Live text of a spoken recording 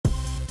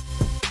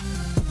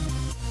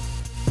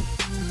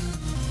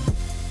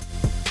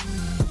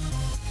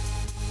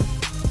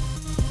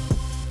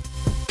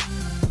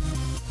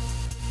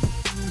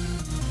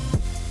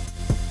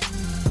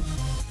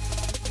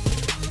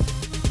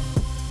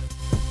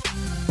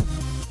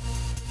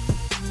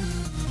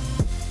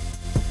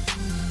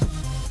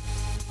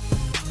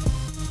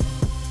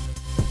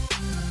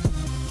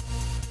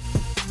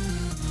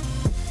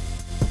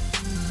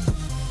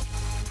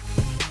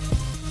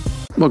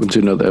Welcome to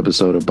another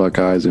episode of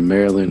Buckeyes in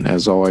Maryland.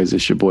 As always,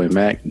 it's your boy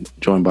Mac,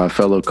 joined by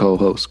fellow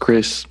co-host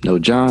Chris. No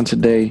John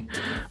today,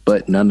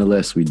 but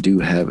nonetheless, we do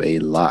have a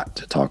lot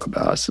to talk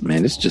about. So,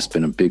 man, it's just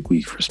been a big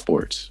week for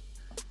sports.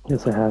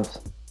 Yes, it has.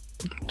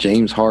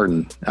 James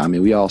Harden. I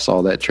mean, we all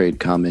saw that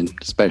trade coming,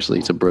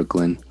 especially to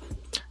Brooklyn.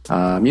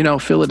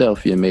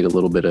 Philadelphia made a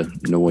little bit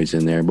of noise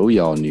in there, but we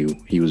all knew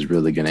he was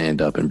really going to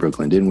end up in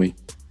Brooklyn, didn't we?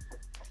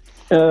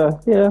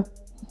 Yeah.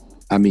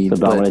 I mean, the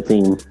dominant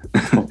team.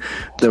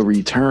 The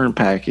return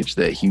package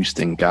that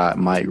Houston got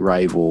might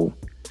rival.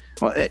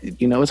 Well,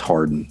 it's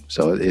Harden,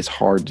 so it's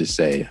hard to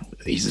say.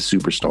 He's a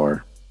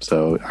superstar,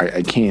 so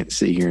I can't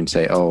sit here and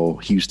say, "Oh,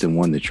 Houston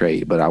won the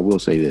trade." But I will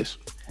say this: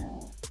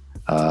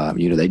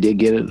 they did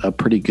get a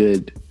pretty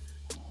good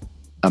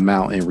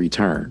amount in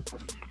return.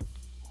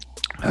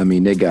 I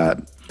mean, they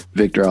got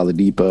Victor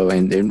Oladipo,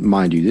 and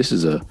mind you, this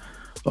is a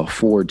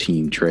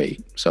 4-team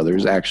trade. So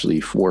there's actually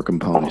 4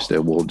 components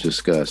that we'll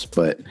discuss.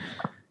 But,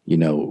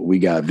 we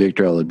got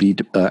Victor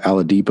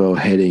Oladipo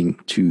heading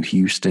to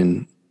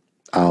Houston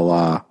a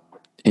la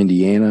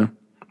Indiana.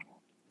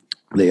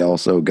 They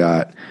also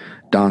got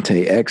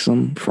Dante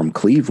Exum from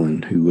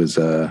Cleveland, who was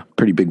a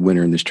pretty big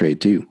winner in this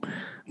trade too.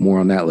 More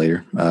on that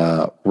later.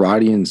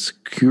 Rodion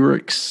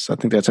Kurucs, I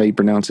think that's how you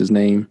pronounce his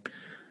name.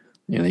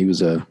 He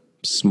was a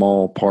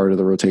small part of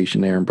the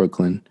rotation there in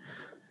Brooklyn.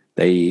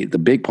 The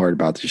big part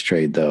about this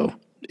trade, though,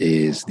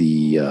 is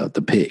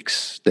the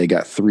picks. They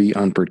got 3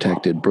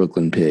 unprotected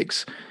Brooklyn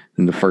picks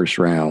in the first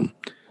round,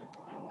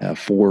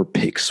 4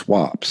 pick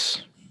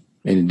swaps,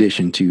 in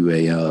addition to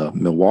a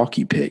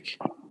Milwaukee pick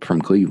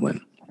from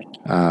Cleveland.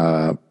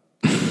 Hard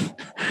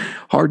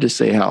to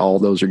say how all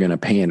those are going to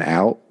pan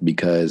out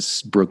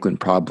because Brooklyn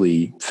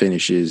probably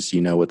finishes,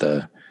 with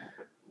a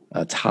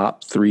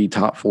top 3,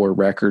 top 4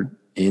 record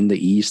in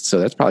the East. So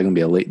that's probably going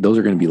to be those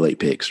are going to be late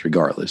picks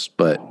regardless,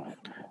 but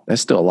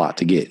that's still a lot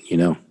to get,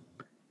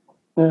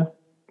 Yeah.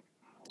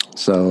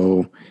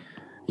 So,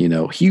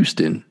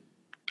 Houston,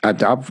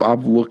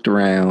 I've looked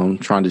around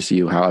trying to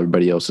see how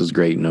everybody else is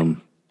grading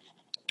them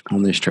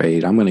on this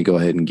trade. I'm going to go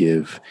ahead and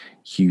give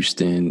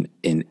Houston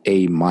an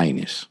A-.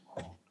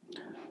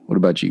 What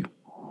about you?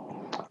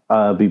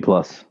 B+.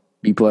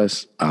 B+.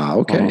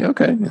 Okay.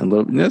 Okay.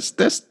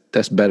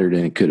 That's better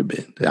than it could have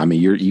been. I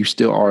mean, you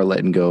still are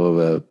letting go of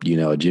a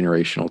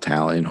generational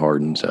talent in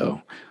Harden,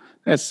 so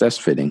that's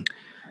fitting.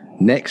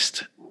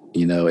 Next,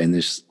 in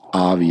this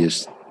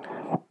obvious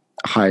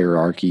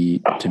hierarchy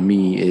to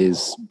me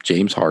is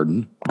James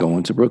Harden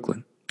going to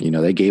Brooklyn.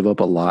 They gave up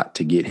a lot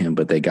to get him,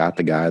 but they got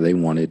the guy they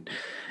wanted,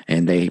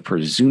 and they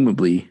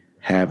presumably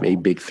have a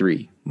big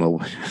 3.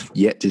 Well,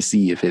 yet to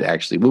see if it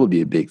actually will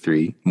be a big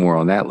 3. More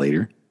on that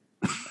later.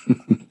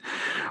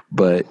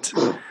 But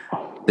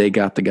they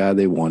got the guy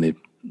they wanted.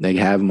 They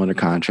have him under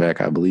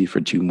contract, I believe, for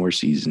 2 more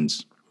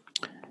seasons.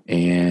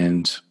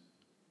 And,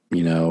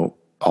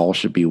 all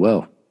should be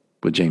well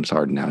with James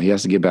Harden now. He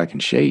has to get back in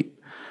shape,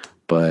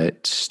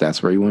 but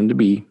that's where he wanted to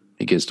be.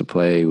 He gets to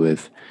play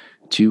with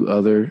 2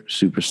 other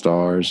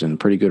superstars and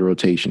pretty good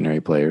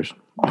rotationary players.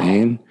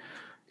 And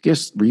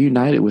gets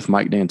reunited with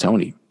Mike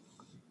D'Antoni.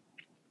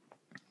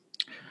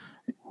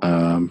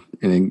 And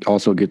then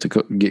also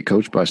get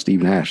coached by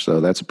Steve Nash. So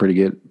that's a pretty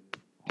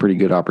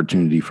good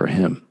opportunity for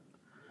him.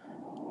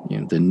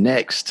 The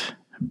next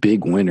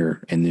big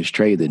winner in this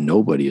trade that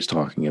nobody is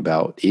talking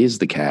about is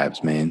the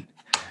Cavs, man.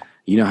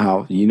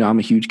 I'm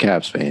a huge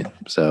Cavs fan.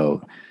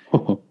 So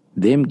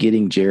them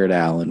getting Jared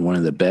Allen, one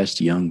of the best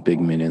young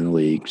big men in the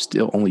league,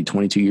 still only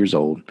 22 years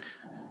old,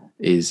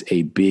 is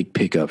a big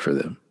pickup for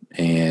them.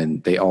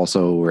 And they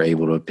also were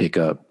able to pick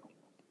up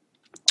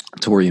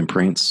Taurean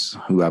Prince,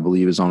 who I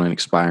believe is on an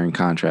expiring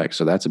contract.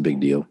 So that's a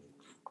big deal.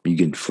 You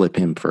can flip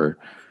him for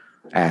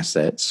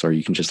assets or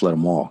you can just let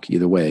him walk.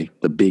 Either way,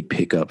 the big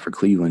pickup for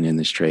Cleveland in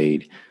this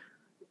trade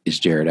is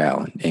Jared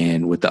Allen.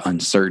 And with the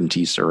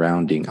uncertainty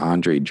surrounding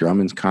Andre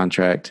Drummond's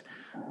contract,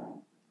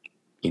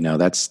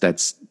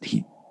 that's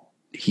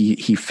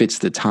he fits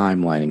the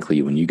timeline in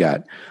Cleveland. You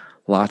got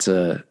lots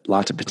of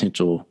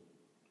potential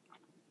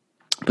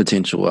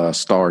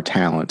star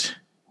talent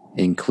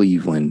in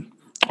Cleveland,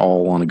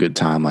 all on a good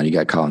timeline. You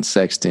got Colin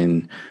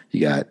Sexton,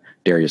 you got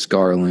Darius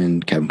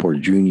Garland, Kevin Porter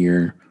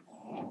Jr.,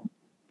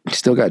 you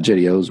still got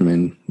Jetty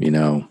Osman,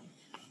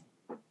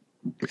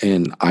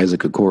 and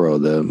Isaac Okoro,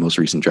 the most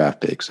recent draft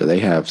pick. So they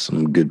have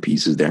some good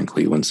pieces there in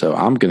Cleveland. So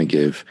I'm going to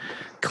give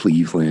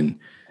Cleveland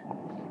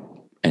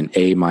an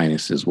A-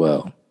 as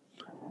well.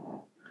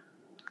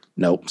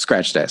 Nope,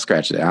 scratch that.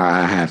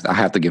 I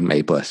have to give them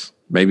A+.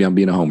 Maybe I'm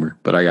being a homer,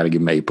 but I got to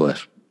give them A+.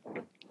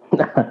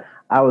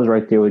 I was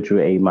right there with you,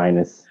 A-.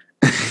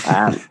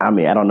 I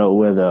mean, I don't know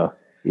whether,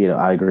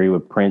 I agree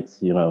with Prince,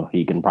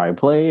 he can probably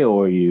play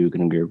or you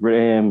can get rid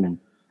of him. And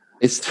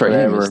it's for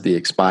him, it's the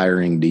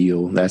expiring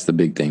deal. That's the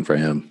big thing for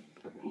him.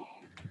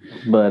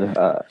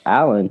 But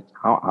Allen,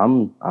 I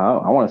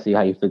want to see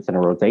how he fits in a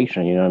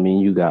rotation. You know what I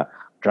mean? You got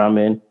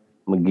Drummond,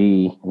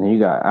 McGee, and then you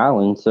got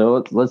Allen.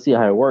 So let's see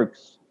how it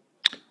works.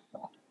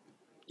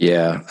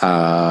 Yeah.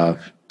 I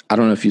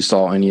don't know if you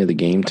saw any of the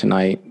game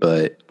tonight,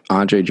 but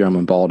Andre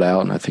Drummond balled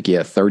out, and I think he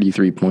had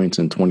 33 points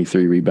and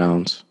 23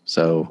 rebounds.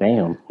 So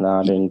damn, no,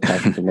 I didn't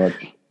catch too much.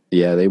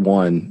 Yeah, they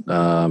won.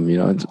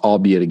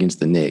 Albeit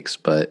against the Knicks,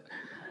 but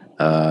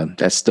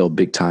that's still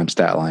big time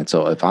stat line.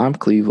 So if I'm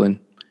Cleveland,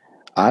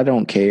 I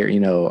don't care.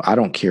 I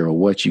don't care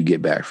what you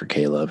get back for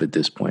K-Love at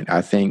this point.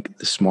 I think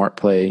the smart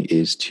play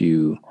is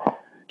to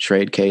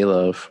trade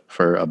K-Love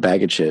for a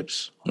bag of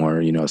chips or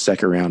a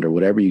second round or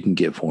whatever you can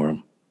get for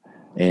him,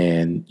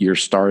 and your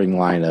starting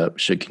lineup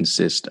should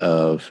consist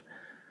of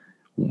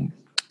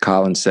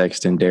Colin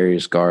Sexton,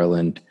 Darius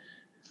Garland,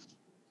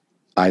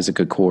 Isaac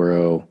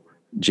Okoro,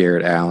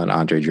 Jared Allen,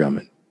 Andre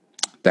Drummond.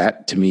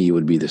 That to me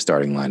would be the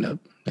starting lineup.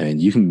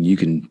 And you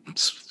can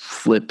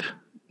flip,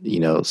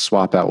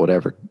 swap out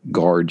whatever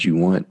guards you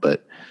want,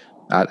 but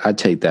I'd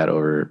take that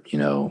over,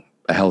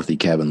 a healthy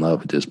Kevin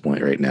Love at this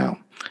point right now.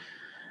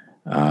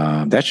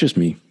 That's just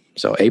me.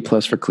 So A+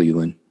 for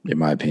Cleveland, in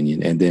my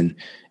opinion. And then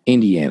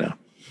Indiana.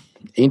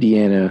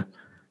 Indiana,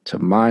 to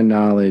my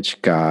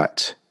knowledge,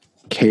 got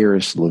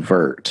Karis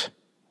LeVert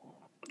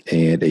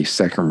and a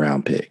second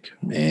round pick.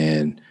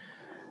 And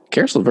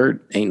Karis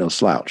LeVert ain't no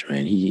slouch,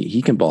 man.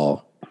 He can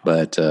ball,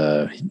 but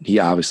he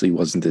obviously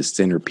wasn't the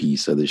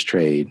centerpiece of this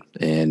trade.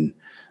 And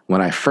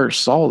when I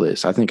first saw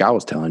this, I think I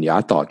was telling you, I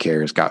thought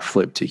Karis got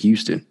flipped to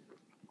Houston.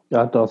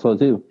 I thought so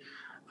too.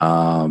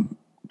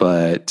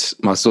 But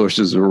my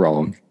sources were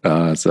wrong.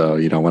 So,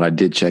 when I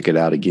did check it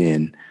out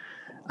again,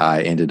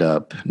 I ended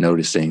up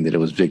noticing that it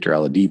was Victor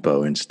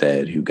Oladipo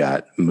instead who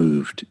got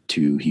moved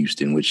to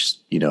Houston, which,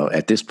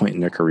 at this point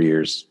in their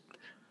careers,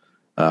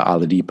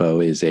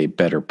 Oladipo is a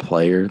better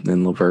player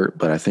than LeVert,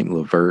 but I think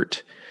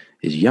LeVert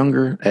is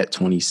younger at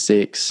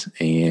 26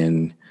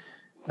 and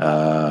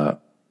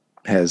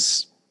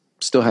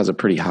still has a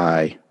pretty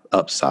high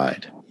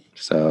upside.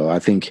 So I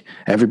think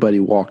everybody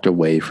walked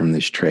away from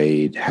this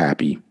trade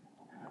happy.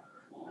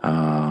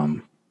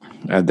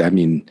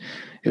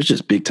 It was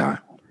just big time.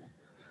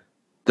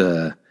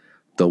 The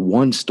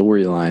one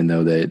storyline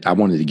though that I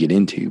wanted to get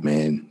into,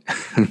 man,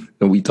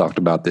 and we talked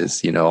about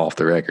this, off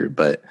the record,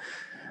 but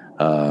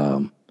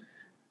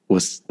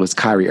was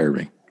Kyrie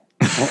Irving.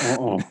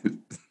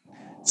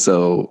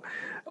 So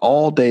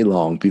all day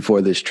long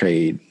before this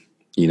trade,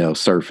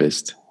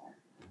 surfaced,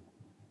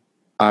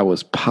 I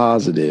was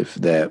positive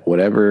that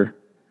whatever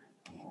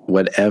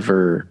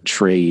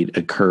trade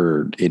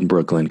occurred in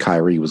Brooklyn,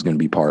 Kyrie was going to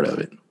be part of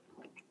it.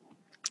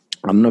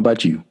 I don't know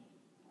about you.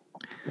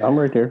 I'm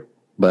right there.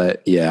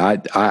 But yeah,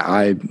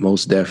 I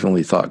most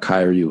definitely thought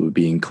Kyrie would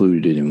be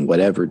included in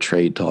whatever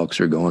trade talks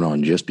are going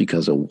on just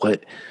because of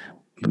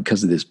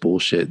this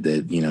bullshit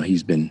that,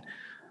 he's been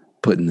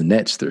putting the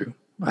Nets through.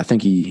 I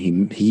think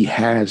he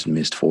has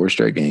missed 4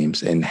 straight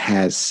games and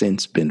has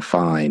since been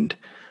fined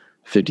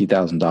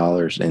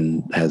 $50,000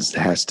 and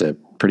has to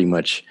pretty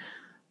much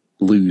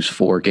lose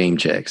 4 game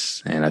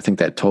checks. And I think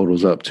that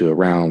totals up to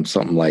around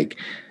something like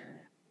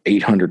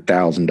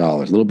 $800,000, a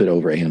little bit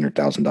over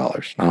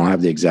 $800,000. I don't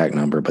have the exact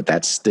number, but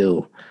that's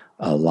still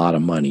a lot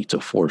of money to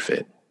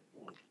forfeit.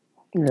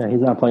 Yeah, he's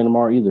not playing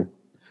tomorrow either.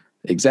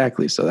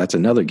 Exactly. So that's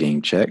another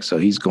game check. So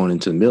he's going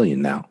into $1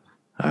 million now.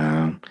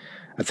 I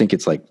think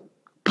it's like,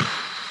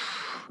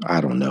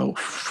 I don't know,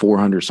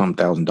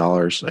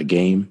 $400,000 a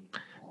game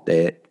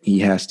that he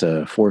has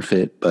to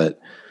forfeit, but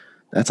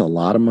that's a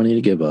lot of money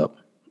to give up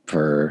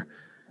for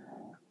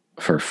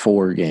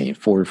 4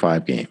 or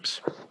 5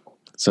 games.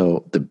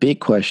 So the big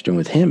question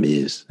with him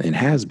is, and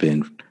has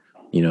been,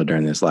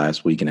 during this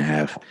last week and a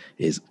half,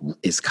 is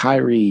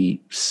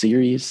Kyrie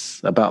serious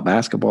about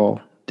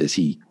basketball? Does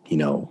he,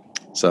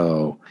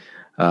 So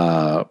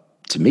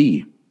to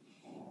me,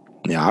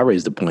 I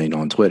raised the point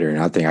on Twitter, and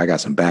I think I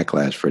got some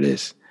backlash for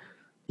this.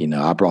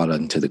 I brought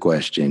into the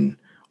question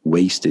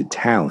wasted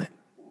talent,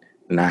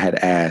 and I had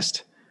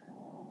asked,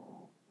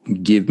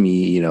 give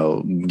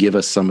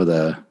us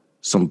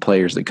some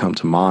players that come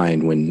to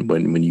mind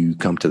when you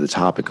come to the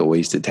topic of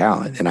wasted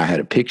talent. And I had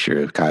a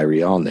picture of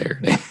Kyrie on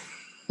there.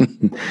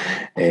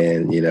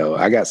 And,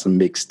 I got some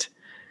mixed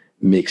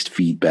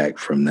feedback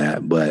from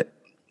that. But,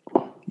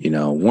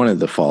 one of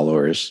the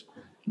followers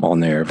on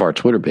there of our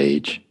Twitter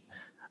page,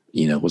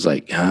 was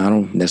like, I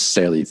don't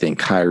necessarily think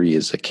Kyrie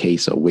is a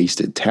case of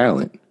wasted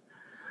talent.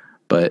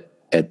 But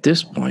at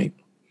this point,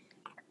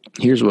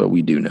 here's what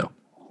we do know.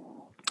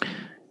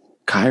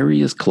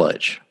 Kyrie is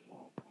clutch.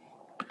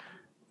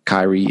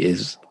 Kyrie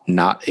is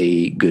not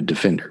a good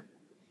defender.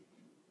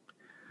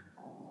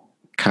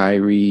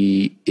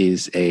 Kyrie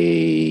has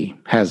a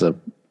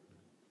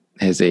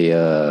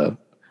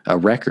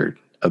record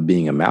of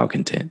being a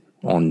malcontent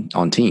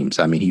on teams.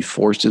 I mean, he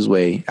forced his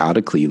way out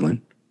of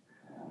Cleveland.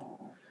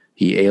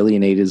 He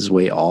alienated his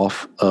way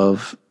off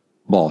of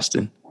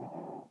Boston.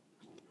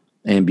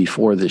 And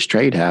before this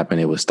trade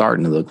happened, it was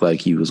starting to look like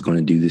he was going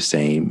to do the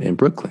same in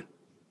Brooklyn.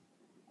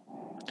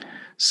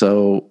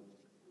 So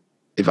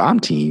if I'm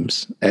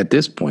teams at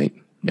this point,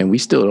 and we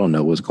still don't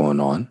know what's going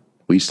on,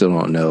 we still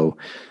don't know,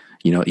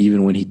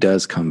 even when he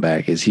does come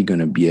back, is he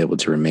going to be able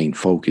to remain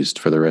focused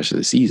for the rest of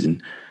the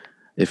season?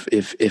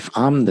 If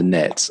I'm the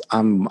Nets,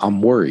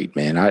 I'm worried,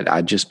 man.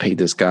 I just paid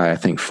this guy, I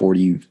think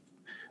 $40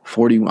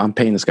 I'm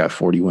paying this guy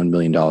 $41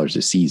 million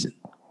this season.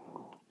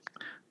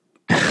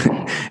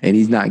 And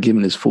he's not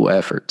giving his full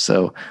effort.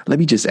 So let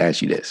me just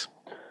ask you this.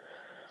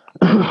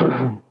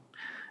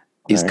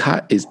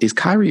 Is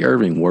Kyrie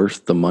Irving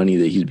worth the money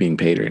that he's being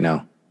paid right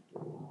now?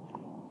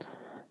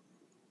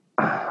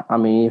 I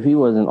mean, if he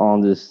wasn't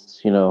on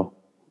this,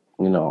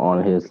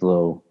 on his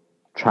little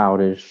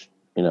childish,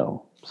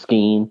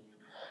 scheme,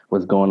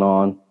 what's going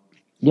on,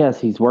 yes,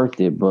 he's worth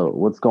it. But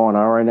what's going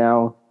on right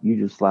now, you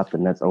just slapped the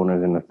Nets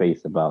owners in the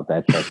face about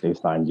that check they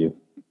signed you.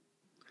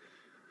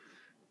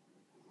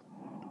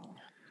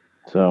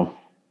 So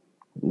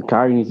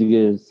Kyrie needs to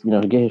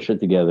get his shit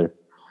together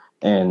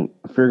and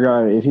figure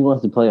out if he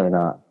wants to play or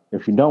not.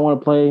 If you don't want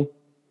to play,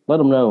 let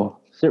him know.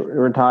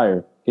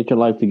 Retire, get your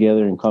life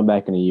together, and come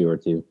back in a year or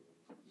two.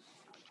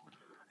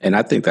 And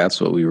I think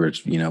that's what we were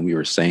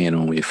saying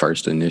when we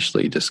first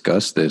initially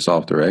discussed this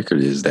off the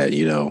record is that,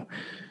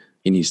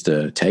 he needs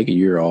to take a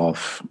year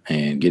off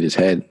and get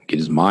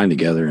his mind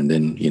together and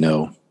then,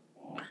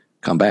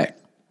 come back.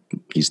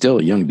 He's still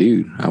a young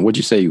dude. What'd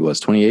you say he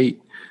was,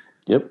 28?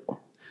 Yep.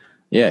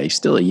 Yeah, he's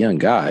still a young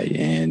guy.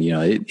 And,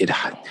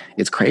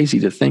 it's crazy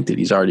to think that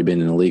he's already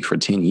been in the league for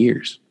 10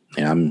 years.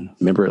 And I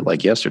remember it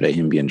like yesterday,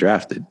 him being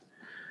drafted.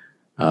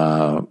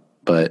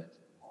 But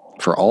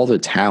for all the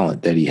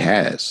talent that he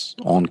has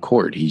on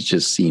court, he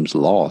just seems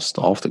lost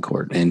off the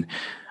court. And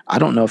I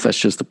don't know if that's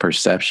just the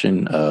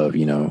perception of,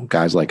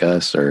 guys like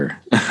us or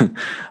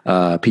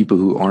people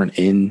who aren't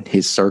in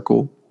his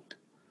circle,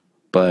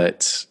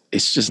 but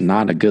it's just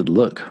not a good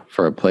look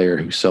for a player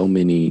who so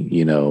many,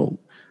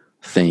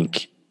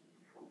 think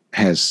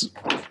has,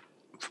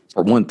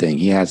 for one thing,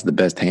 he has the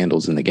best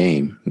handles in the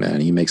game, man.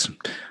 He makes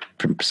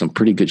some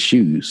pretty good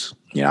shoes.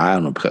 I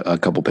own a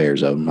couple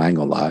pairs of them. I ain't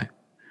gonna lie.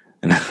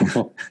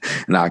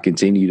 And I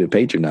continue to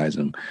patronize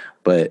him.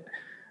 But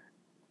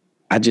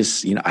I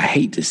just, I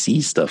hate to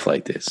see stuff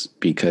like this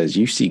because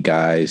you see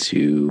guys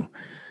who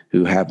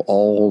have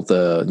all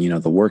the,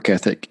 the work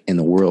ethic in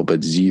the world,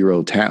 but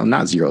zero talent,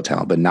 not zero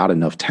talent, but not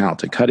enough talent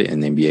to cut it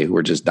in the NBA who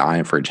are just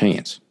dying for a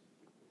chance.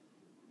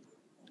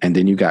 And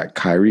then you got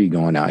Kyrie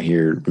going out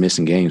here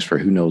missing games for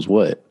who knows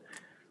what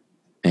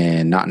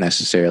and not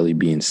necessarily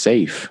being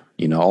safe,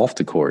 off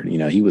the court.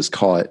 He was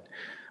caught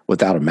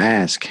without a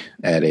mask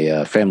at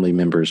a family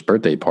member's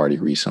birthday party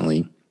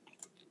recently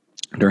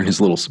during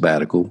his little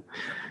sabbatical.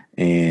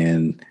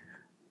 And,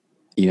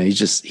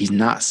 he's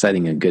not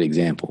setting a good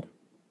example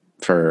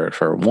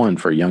for one,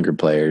 for younger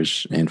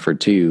players, and for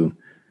two,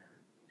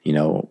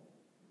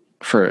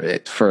 for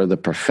the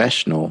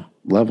professional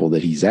level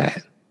that he's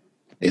at.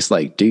 It's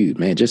like, dude,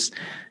 man, just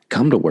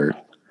come to work,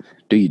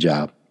 do your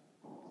job,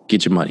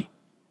 get your money.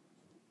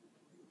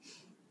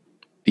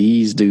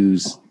 These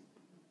dudes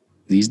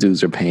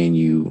are paying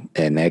you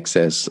in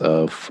excess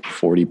of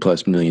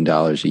 $40+ million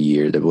a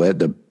year.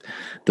 The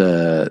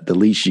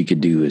least you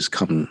could do is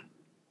come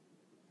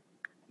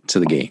to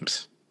the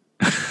games.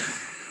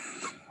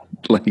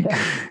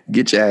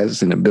 Get your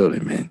ass in the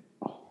building, man.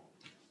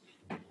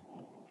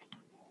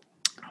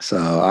 So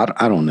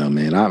I don't know,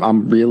 man.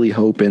 I'm really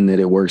hoping that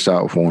it works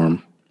out for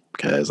him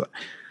because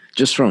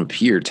just from a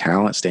pure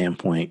talent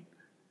standpoint,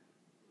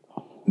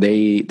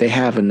 they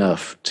have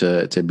enough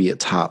to be a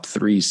top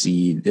 3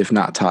 seed, if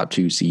not top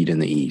 2 seed in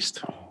the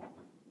East.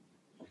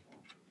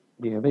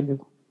 Yeah, they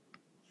do.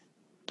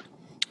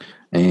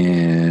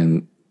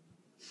 And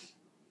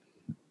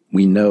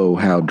we know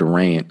how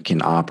Durant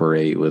can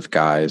operate with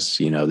guys,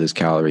 this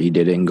caliber. He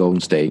did it in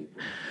Golden State.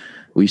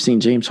 We've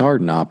seen James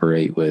Harden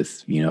operate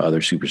with,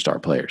 other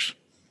superstar players.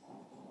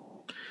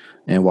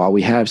 And while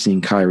we have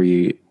seen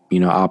Kyrie,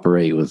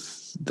 operate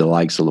with the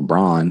likes of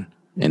LeBron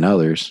and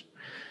others,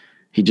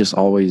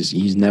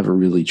 he's never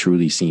really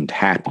truly seemed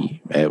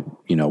happy at,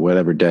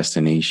 whatever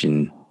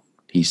destination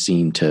he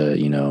seemed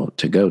to,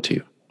 to go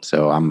to.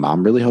 So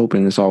I'm really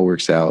hoping this all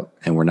works out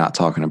and we're not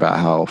talking about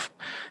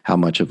how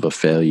much of a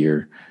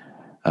failure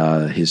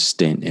his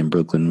stint in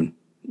Brooklyn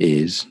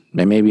is.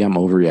 And maybe I'm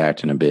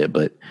overreacting a bit,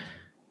 but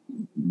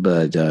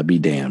be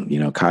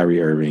damned.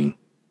 Kyrie Irving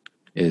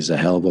is a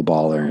hell of a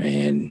baller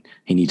and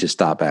he needs to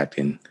stop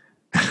acting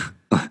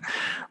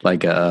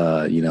like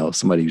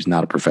somebody who's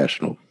not a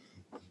professional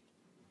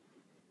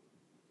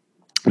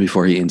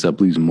before he ends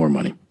up losing more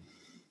money.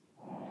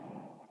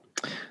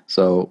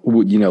 So,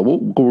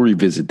 we'll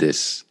revisit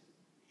this,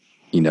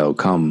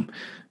 come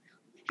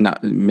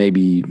not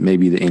maybe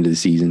the end of the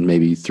season,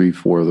 maybe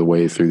 3-4 of the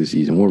way through the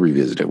season. We'll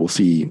revisit it. We'll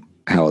see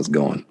how it's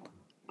going.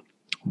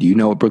 Do you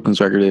know what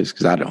Brooklyn's record is?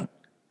 Because I don't.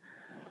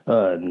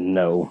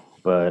 No,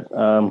 but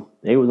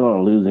they was on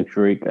a losing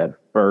streak at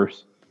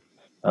first,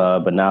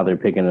 but now they're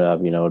picking it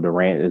up.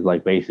 Durant is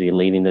like basically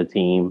leading the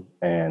team,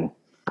 and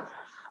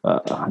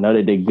I know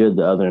they did good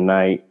the other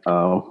night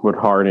with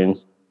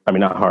Harden. I mean,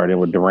 not Harden,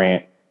 with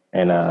Durant,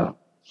 and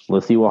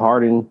let's see what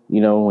Harden,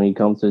 when he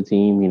comes to the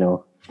team,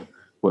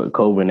 with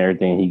COVID and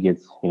everything, he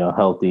gets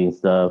healthy and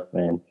stuff,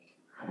 and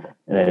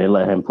they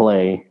let him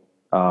play.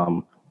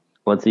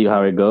 Let's see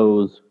how it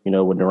goes,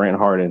 with Durant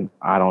and Harden.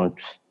 I don't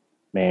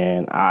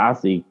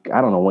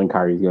know when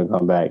Kyrie's gonna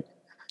come back.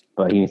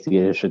 but he needs to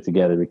get his shit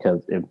together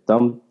because if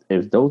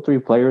those three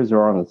players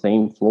are on the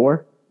same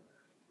floor,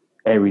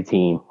 every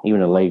team, even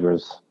the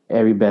Lakers,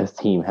 every best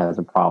team has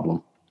a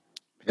problem.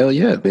 Hell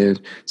yeah, man.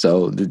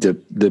 So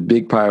the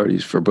big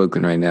priorities for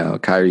Brooklyn right now,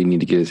 Kyrie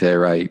need to get his head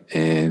right,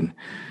 and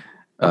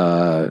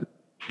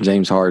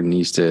James Harden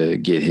needs to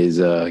get his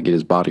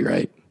body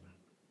right.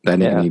 That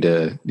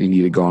nigga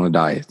need to go on a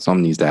diet.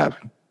 Something needs to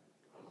happen.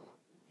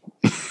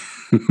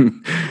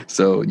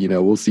 So,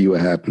 we'll see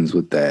what happens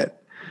with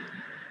that.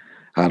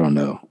 I don't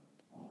know.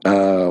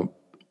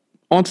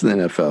 On to the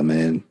NFL,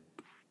 man.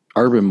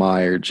 Urban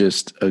Meyer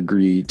just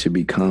agreed to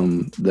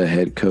become the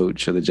head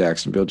coach of the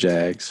Jacksonville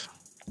Jags.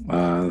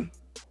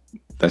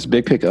 That's a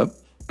big pickup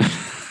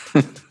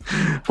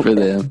for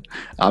them.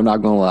 I'm not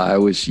gonna lie. I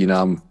wish, I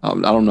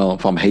don't know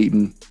if I'm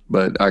hating,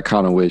 but I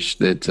kind of wish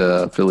that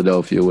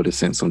Philadelphia would have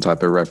sent some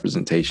type of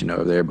representation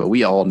over there. But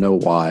we all know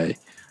why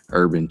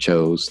Urban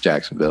chose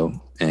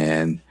Jacksonville,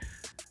 and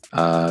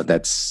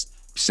that's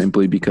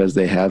simply because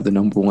they have the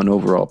number 1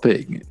 overall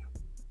pick.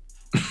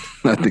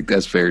 I think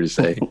that's fair to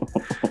say.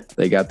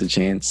 They got the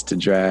chance to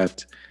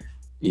draft,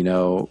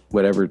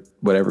 whatever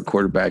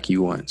quarterback he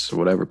wants or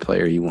whatever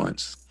player he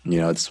wants.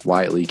 It's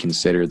widely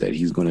considered that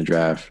he's going to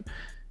draft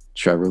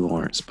Trevor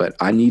Lawrence. But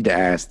I need to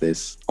ask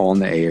this on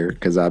the air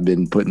because I've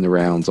been putting the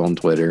rounds on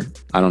Twitter.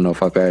 I don't know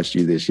if I've asked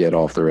you this yet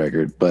off the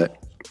record, but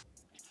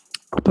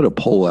I put a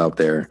poll out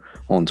there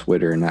on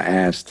Twitter and I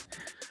asked,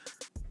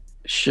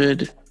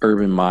 should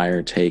Urban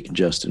Meyer take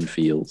Justin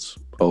Fields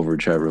over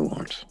Trevor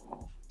Lawrence?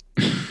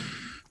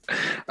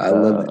 I'd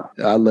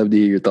love to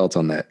hear your thoughts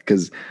on that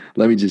because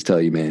let me just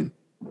tell you, man,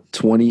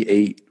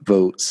 28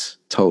 votes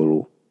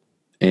total.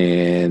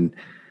 And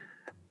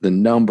the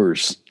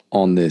numbers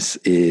on this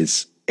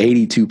is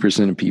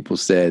 82% of people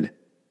said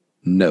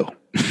no.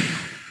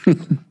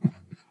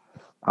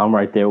 I'm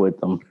right there with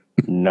them.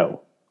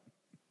 No.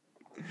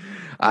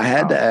 I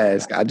had to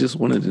ask. I just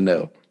wanted to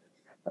know.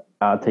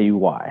 I'll tell you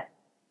why.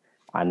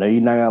 I know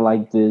you're not going to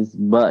like this,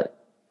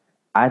 but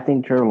I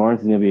think Trevor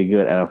Lawrence is going to be a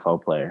good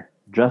NFL player.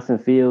 Justin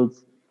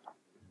Fields,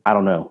 I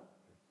don't know.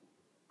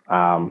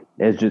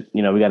 It's just,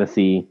 we got to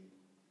see.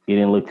 He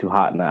didn't look too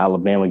hot in the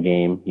Alabama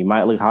game. He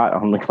might look hot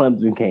on the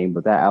Clemson game,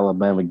 but that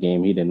Alabama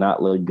game, he did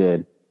not look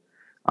good.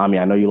 I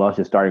mean, I know you lost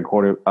your starting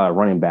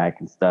running back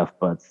and stuff,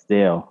 but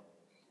still.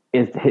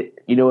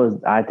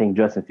 What I think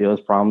Justin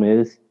Fields' problem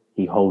is?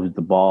 He holds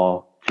the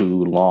ball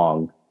too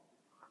long.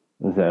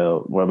 And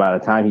so by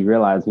the time he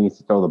realizes he needs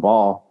to throw the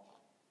ball,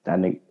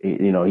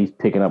 he's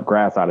picking up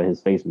grass out of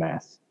his face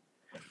mask.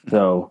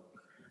 So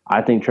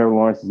I think Trevor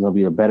Lawrence is going to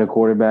be a better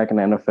quarterback in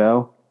the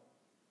NFL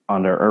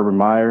under Urban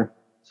Meyer.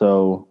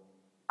 So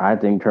I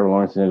think Trevor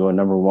Lawrence is going to go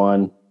number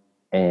 1.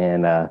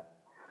 And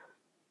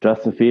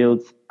Justin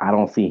Fields, I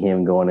don't see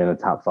him going in the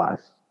top 5.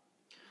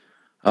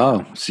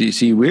 Oh,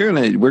 see, we're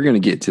gonna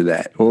get to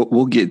that.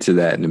 We'll get to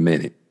that in a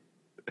minute.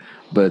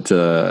 But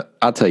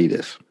I'll tell you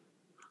this: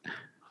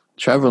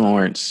 Trevor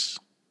Lawrence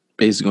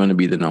is going to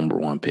be the number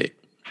 1 pick.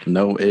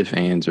 No ifs,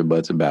 ands, or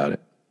buts about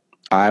it.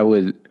 I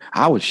would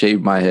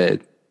shave my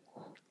head.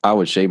 I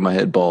would shave my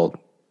head bald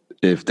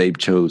if they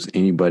chose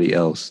anybody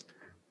else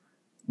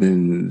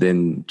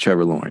than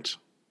Trevor Lawrence.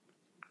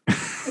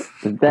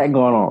 Is that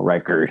going on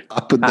record?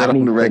 I'll put that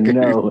on the record.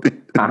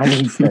 I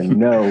need to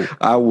know.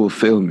 I will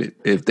film it.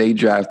 If they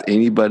draft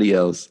anybody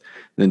else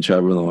than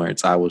Trevor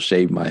Lawrence, I will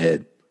shave my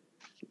head.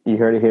 You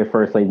heard it here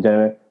first, ladies and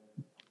gentlemen.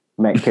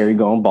 Matt Carey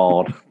going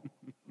bald.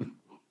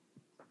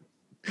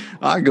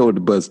 I go with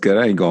the buzz cut.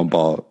 I ain't going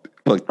bald.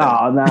 Fuck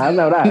that. Oh, no, I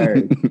know what I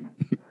heard.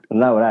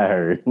 Not what I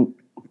heard.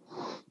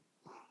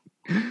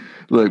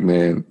 Look,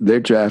 man, they're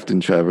drafting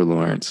Trevor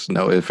Lawrence.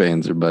 No ifs,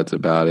 ands, or buts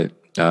about it.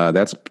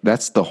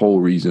 That's the whole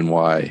reason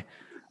why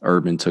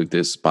Urban took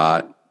this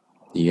spot.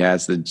 He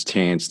has the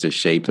chance to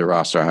shape the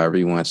roster however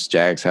he wants.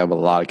 Jags have a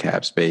lot of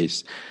cap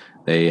space.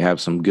 They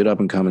have some good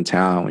up-and-coming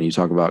talent when you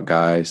talk about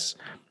guys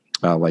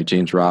like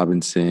James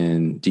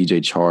Robinson, DJ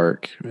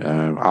Chark,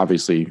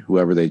 obviously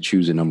whoever they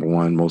choose at number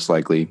 1, most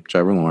likely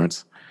Trevor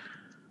Lawrence.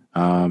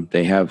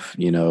 They have,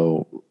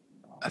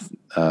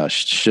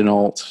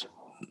 Chenault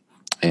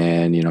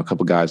and, a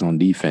couple guys on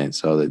defense.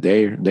 So that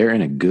they're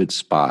in a good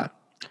spot.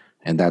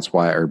 And that's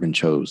why Urban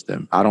chose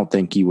them. I don't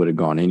think he would have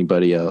gone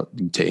anybody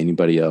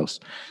else.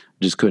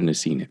 Just couldn't have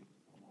seen it.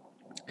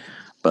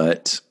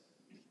 But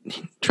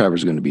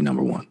Trevor's going to be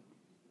number 1.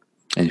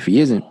 And if he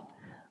isn't,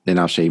 then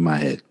I'll shave my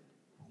head.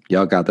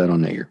 Y'all got that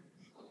on the air.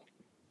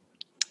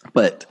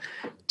 But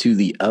to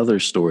the other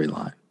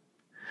storyline,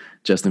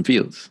 Justin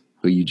Fields,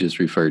 who you just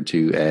referred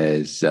to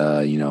as,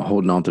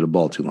 holding on to the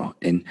ball too long.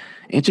 And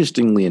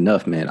interestingly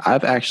enough, man,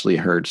 I've actually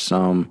heard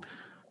some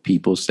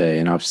people say,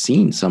 and I've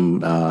seen some,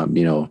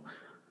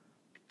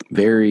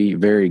 very,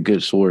 very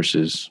good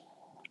sources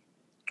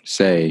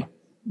say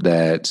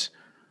that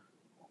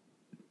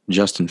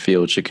Justin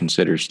Fields should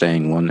consider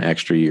staying 1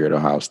 extra year at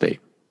Ohio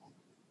State.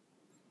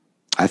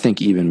 I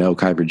think even Mel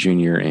Kiper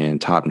Jr. and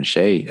Todd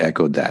McShay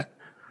echoed that.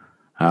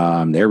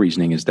 Their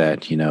reasoning is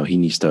that, he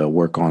needs to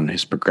work on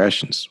his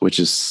progressions, which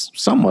is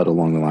somewhat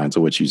along the lines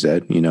of what you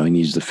said. He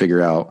needs to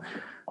figure out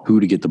who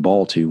to get the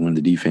ball to when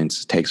the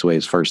defense takes away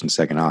his first and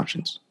second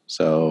options.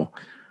 So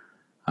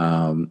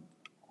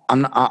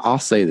I'll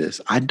say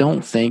this. I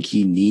don't think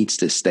he needs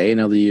to stay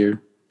another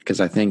year because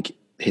I think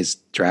his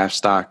draft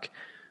stock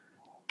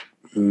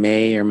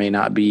may or may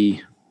not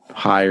be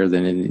higher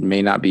than it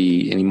may not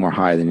be any more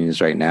high than it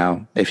is right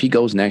now. If he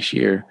goes next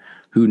year,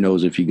 who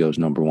knows if he goes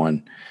number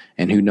one,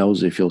 and who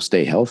knows if he'll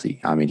stay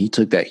healthy. I mean, he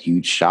took that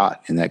huge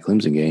shot in that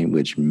Clemson game,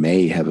 which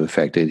may have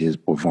affected his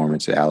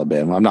performance at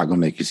Alabama. I'm not going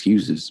to make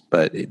excuses,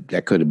 but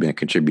that could have been a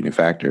contributing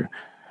factor.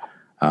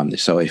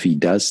 So if he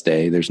does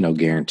stay, there's no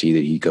guarantee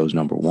that he goes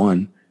number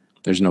one.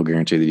 There's no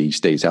guarantee that he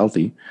stays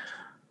healthy.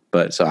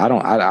 But so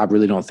I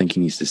really don't think he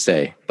needs to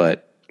stay.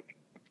 But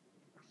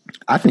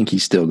I think he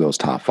still goes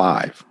top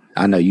 5.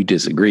 I know you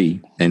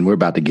disagree, and we're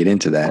about to get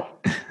into that.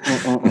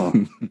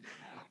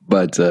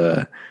 But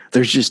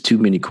there's just too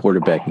many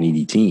quarterback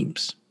needy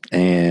teams.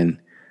 And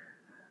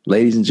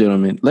ladies and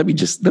gentlemen, let me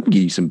give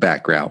you some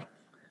background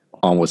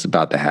on what's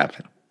about to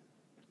happen.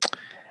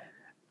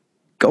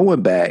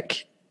 Going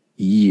back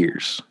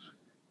years,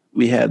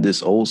 we had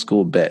this old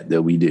school bet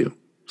that we do.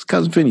 It's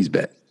Cousin Vinny's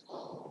bet.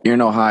 You're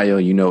in Ohio,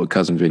 you know what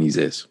Cousin Vinny's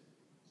is.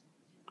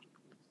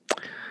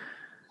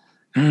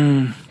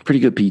 Pretty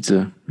good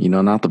pizza,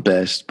 not the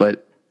best,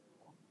 but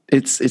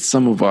it's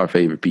some of our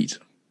favorite pizza.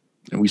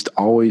 And we used to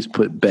always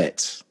put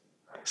bets,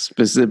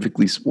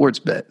 specifically sports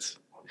bets.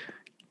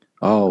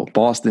 Oh,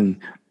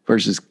 Boston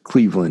versus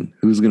Cleveland.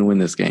 Who's going to win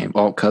this game?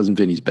 Oh, Cousin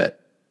Vinny's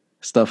bet.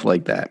 Stuff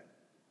like that.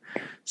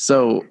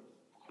 So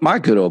my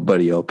good old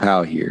buddy, old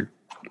pal here,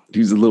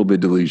 who's a little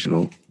bit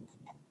delusional,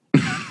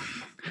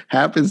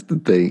 happens to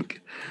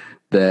think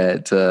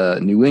that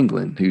New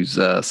England, who's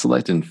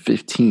selecting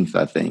 15th,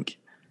 I think,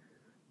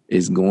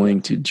 is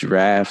going to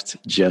draft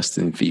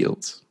Justin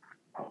Fields.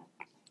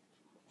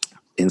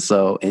 And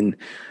so in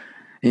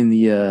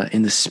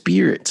the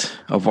spirit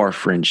of our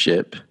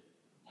friendship,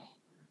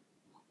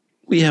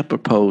 we have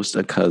proposed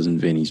a Cousin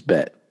Vinny's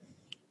bet.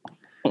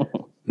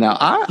 Now,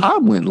 I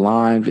went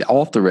line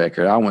off the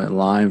record. I went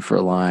line for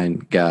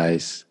line,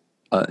 guys,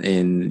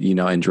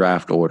 in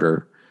draft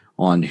order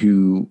on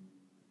who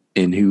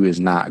is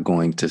not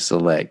going to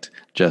select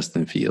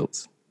Justin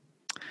Fields.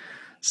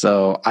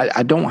 So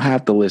I don't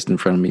have the list in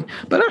front of me,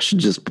 but I should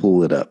just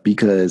pull it up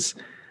because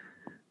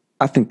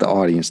I think the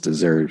audience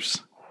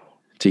deserves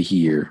to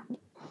hear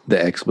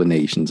the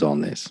explanations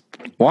on this.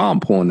 While I'm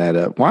pulling that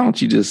up, why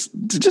don't you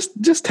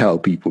just tell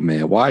people,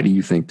 man, why do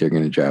you think they're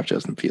going to draft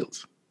Justin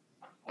Fields?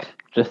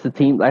 Just the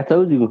teams I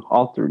told you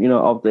off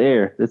the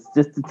air. It's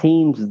just the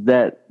teams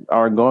that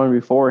are going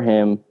before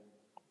him,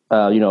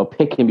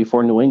 picking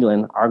before New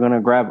England are going to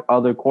grab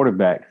other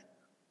quarterbacks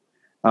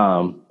that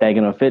are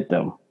going to fit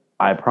them.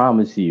 I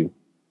promise you.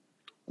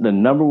 The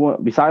number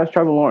one, besides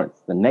Trevor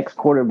Lawrence, the next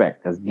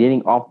quarterback that's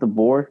getting off the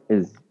board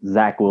is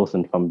Zach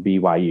Wilson from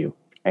BYU,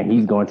 and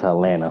he's going to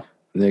Atlanta.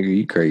 Nigga,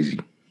 you crazy.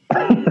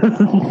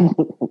 I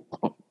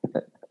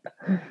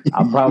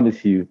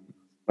promise you.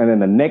 And then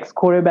the next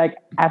quarterback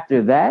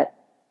after that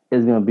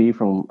is going to be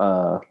from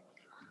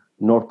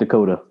North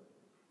Dakota.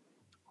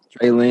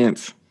 Trey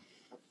Lance.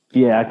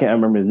 Yeah, I can't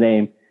remember his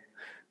name.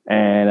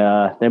 And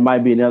there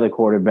might be another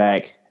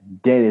quarterback.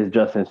 Then is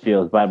Justin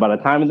Fields. But by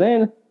the time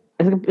then,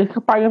 it's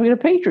probably going to be the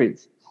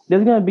Patriots.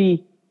 There's going to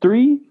be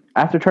 3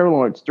 after Trevor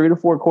Lawrence, 3 to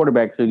 4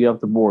 quarterbacks who get off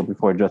the board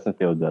before Justin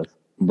Fields does.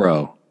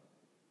 Bro.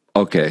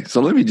 Okay,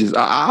 so let me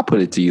I'll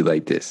put it to you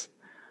like this.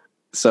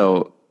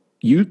 So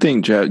you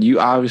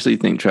obviously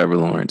think Trevor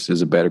Lawrence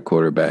is a better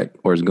quarterback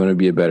or is going to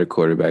be a better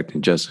quarterback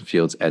than Justin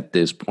Fields at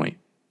this point.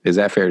 Is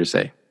that fair to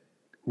say?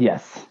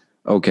 Yes.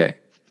 Okay.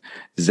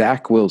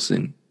 Zach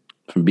Wilson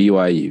from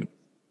BYU,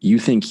 you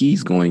think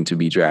he's going to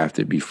be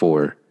drafted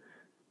before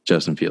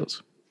Justin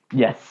Fields?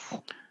 Yes.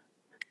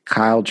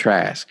 Kyle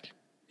Trask,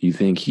 you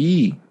think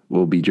he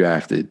will be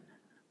drafted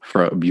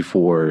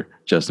before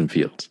Justin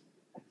Fields?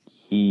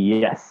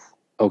 Yes.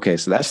 Okay,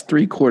 so that's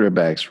 3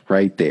 quarterbacks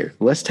right there.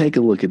 Let's take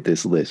a look at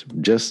this list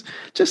just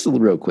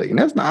real quick. And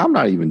I'm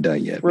not even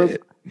done yet.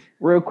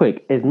 Real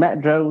quick, is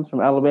Matt Jones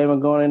from Alabama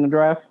going in the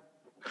draft?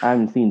 I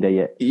haven't seen that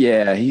yet.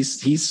 Yeah,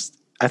 he's.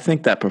 I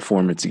think that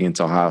performance against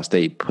Ohio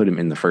State put him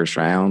in the first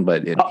round,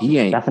 but he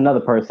ain't. That's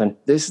another person.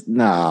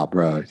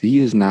 Bro. He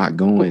is not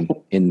going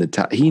in the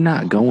top. He's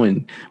not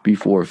going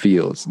before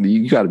Fields.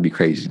 You got to be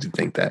crazy to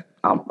think that.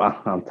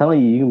 I'm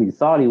telling you, you're going to be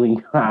salty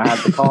when I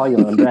have to call you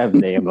on draft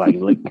day. I'm like,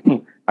 look,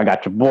 I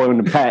got your boy in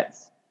the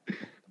Pats.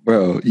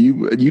 Bro,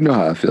 you know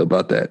how I feel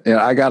about that. And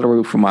I got to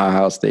root for my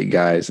Ohio State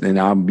guys, and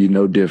I'll be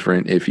no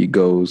different if he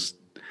goes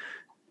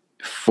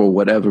for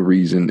whatever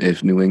reason.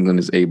 If New England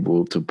is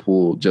able to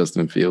pull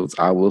Justin Fields,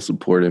 I will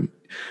support him.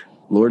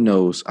 Lord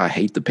knows I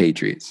hate the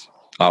Patriots.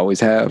 I always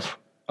have.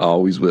 I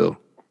always will.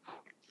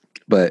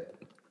 But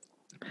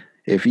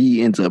if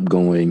he ends up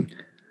going,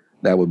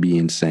 that would be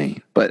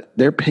insane. But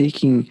they're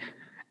picking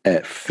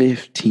at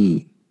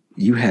 15.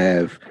 You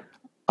have,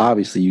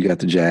 obviously, you got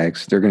the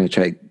Jags. They're going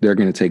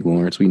to take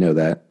Lawrence. We know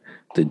that.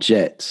 The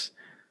Jets.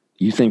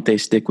 You think they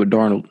stick with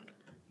Darnold?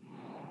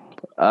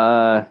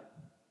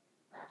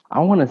 I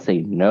want to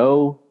say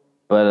no,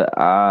 But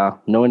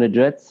knowing the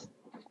Jets,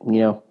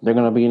 they're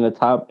going to be in the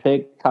top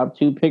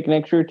 2 pick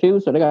next year too,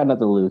 so they got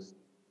nothing to lose.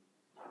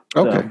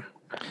 Okay. So,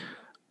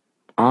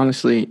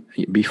 honestly,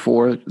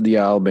 before the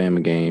Alabama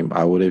game,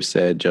 I would have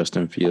said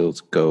Justin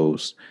Fields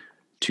goes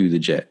to the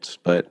Jets,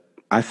 but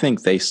I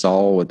think they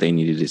saw what they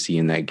needed to see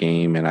in that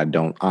game, and I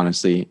don't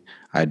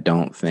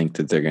think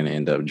that they're going to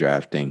end up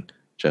drafting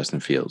Justin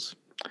Fields.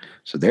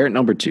 So they're at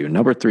number 2.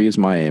 Number 3 is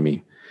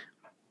Miami.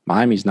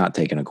 Miami's not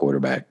taking a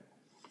quarterback.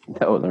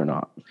 No, they're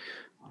not.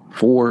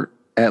 4,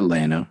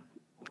 Atlanta.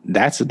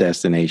 That's a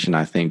destination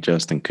I think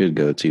Justin could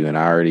go to, and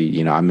I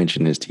already, I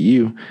mentioned this to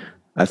you.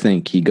 I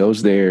think he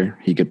goes there.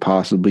 He could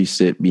possibly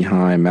sit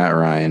behind Matt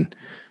Ryan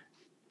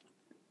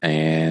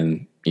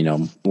and,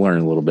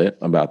 learn a little bit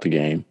about the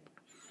game.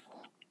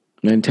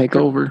 And then take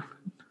over.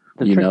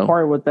 The trick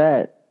part with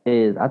that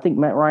is I think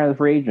Matt Ryan is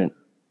free agent.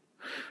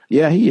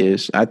 Yeah, he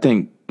is. I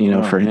think,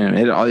 for him,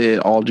 it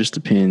all just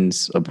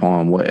depends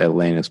upon what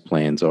Atlanta's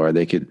plans are.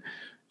 They could,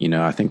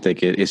 I think they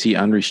could. Is he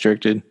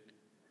unrestricted?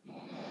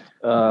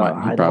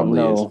 I don't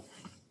know.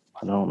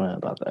 I don't know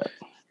about that.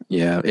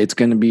 Yeah, it's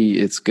gonna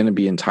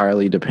be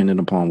entirely dependent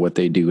upon what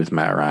they do with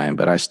Matt Ryan,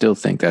 but I still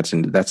think that's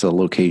a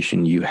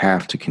location you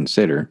have to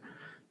consider.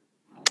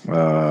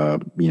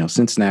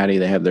 Cincinnati,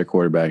 they have their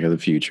quarterback of the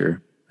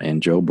future,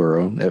 and Joe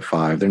Burrow at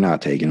 5. They're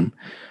not taking him.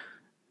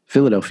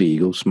 Philadelphia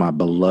Eagles, my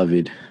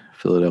beloved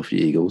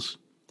Philadelphia Eagles,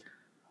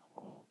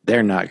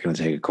 they're not going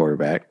to take a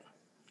quarterback.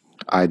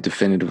 I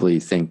definitively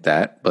think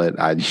that, but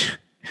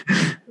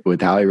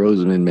with Howie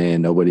Roseman,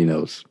 man, nobody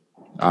knows.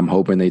 I'm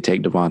hoping they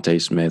take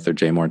Devontae Smith or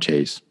Jamar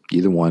Chase.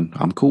 Either one,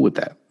 I'm cool with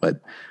that.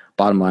 But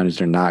bottom line is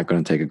they're not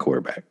going to take a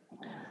quarterback.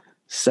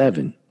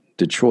 7,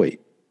 Detroit.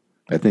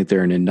 I think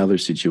they're in another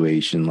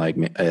situation like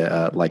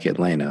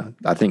Atlanta.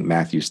 I think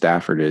Matthew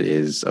Stafford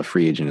is a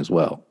free agent as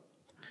well.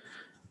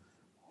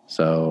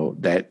 So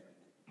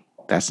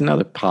that's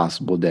another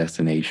possible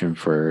destination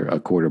for a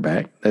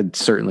quarterback. That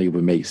certainly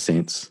would make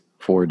sense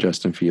for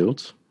Justin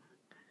Fields.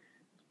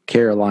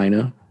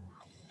 Carolina,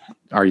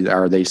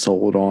 are they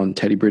sold on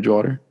Teddy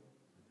Bridgewater?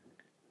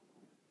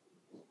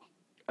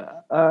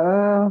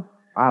 I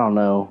don't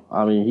know.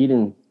 I mean, he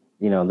didn't.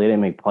 They didn't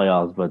make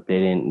playoffs, but they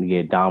didn't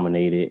get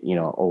dominated.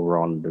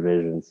 Overall in the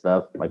division and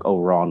stuff. Like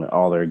overall in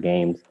all their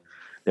games,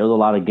 there was a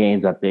lot of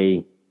games that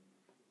they,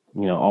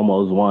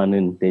 almost won,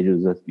 and they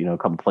just a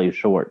couple plays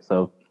short.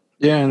 So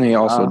yeah, and they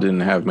also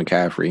didn't have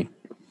McCaffrey.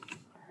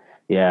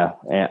 Yeah,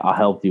 and a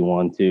healthy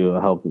one too,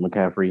 a healthy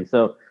McCaffrey.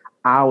 So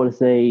I would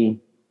say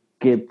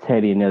give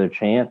Teddy another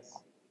chance.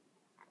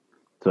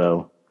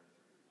 So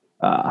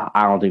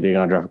I don't think they're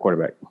going to draft a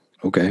quarterback.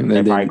 Okay,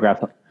 they probably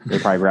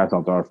grab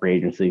something on free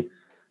agency.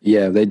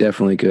 Yeah, they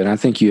definitely could. I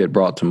think you had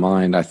brought to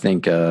mind. I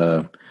think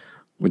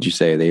would you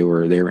say they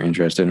were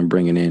interested in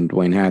bringing in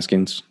Dwayne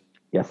Haskins?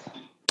 Yes.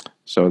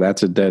 So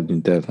that's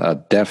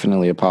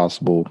definitely a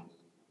possible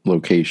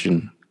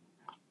location,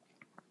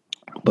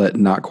 but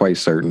not quite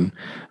certain.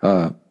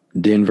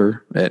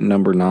 Denver at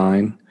number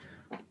 9.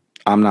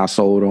 I'm not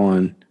sold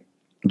on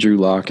Drew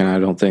Lock, and I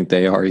don't think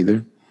they are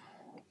either.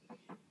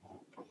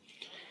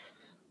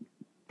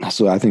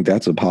 So I think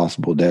that's a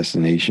possible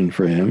destination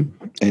for him.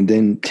 And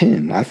then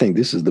 10, I think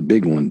this is the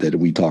big one that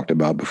we talked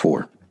about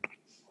before.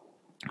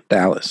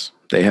 Dallas.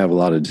 They have a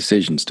lot of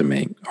decisions to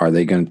make. Are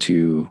they going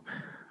to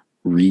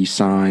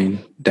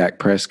re-sign Dak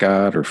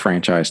Prescott or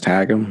franchise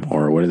tag him?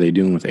 Or what are they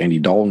doing with Andy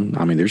Dalton?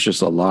 I mean, there's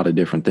just a lot of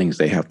different things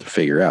they have to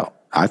figure out.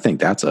 I think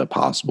that's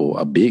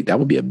that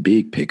would be a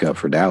big pickup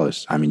for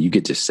Dallas. I mean, you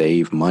get to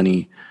save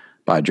money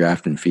by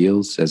drafting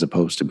Fields as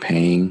opposed to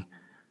paying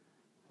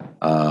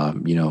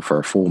for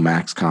a full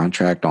max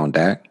contract on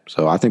Dak.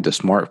 So I think the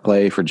smart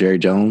play for Jerry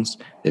Jones,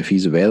 if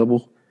he's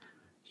available,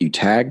 you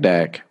tag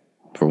Dak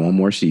for one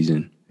more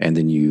season and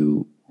then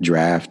you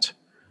draft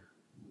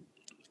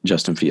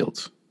Justin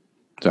Fields.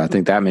 So I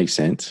think that makes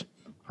sense.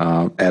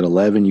 At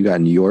 11, you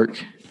got New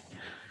York.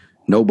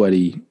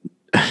 Nobody's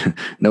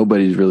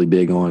really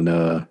big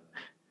on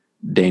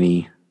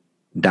Danny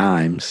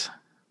Dimes,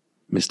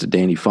 Mr.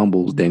 Danny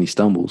Fumbles, Danny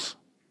Stumbles.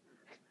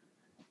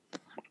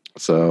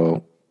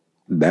 So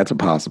that's a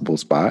possible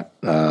spot.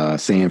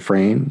 San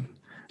Fran,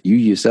 you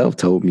yourself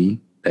told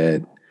me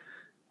that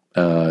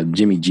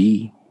Jimmy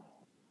G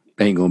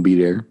ain't going to be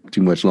there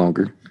too much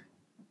longer.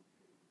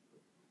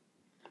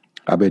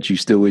 I bet you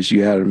still wish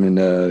you had him in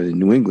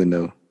New England,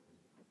 though.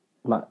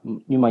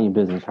 You mind your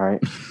business,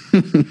 right?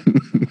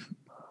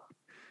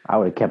 I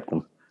would have kept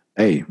him.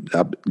 Hey,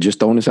 just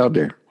throwing this out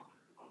there.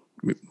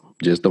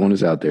 Just throwing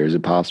this out there. Is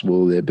it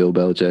possible that Bill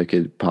Belichick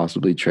could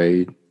possibly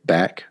trade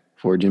back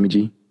for Jimmy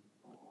G?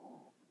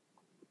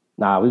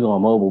 Nah, we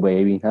going mobile,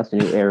 baby. That's the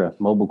new era.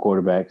 Mobile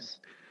quarterbacks.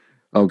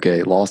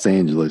 Okay, Los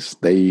Angeles.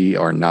 They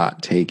are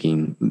not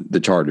taking the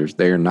Chargers.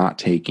 They are not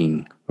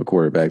taking a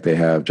quarterback. They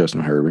have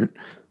Justin Herbert.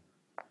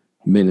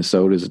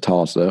 Minnesota is a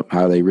toss-up.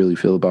 How they really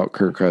feel about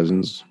Kirk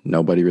Cousins,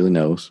 nobody really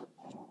knows.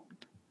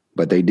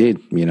 But they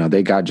did.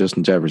 They got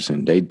Justin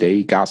Jefferson.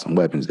 They got some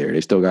weapons there.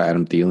 They still got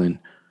Adam Thielen.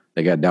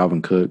 They got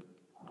Dalvin Cook.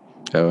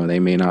 So they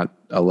may not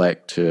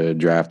elect to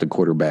draft a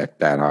quarterback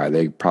that high.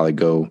 They probably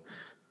go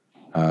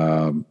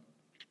um,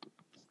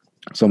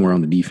 somewhere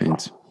on the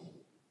defense.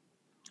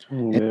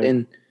 And Yeah,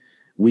 then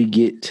we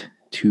get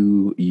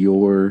to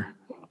your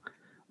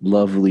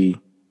lovely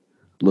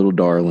little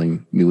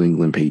darling New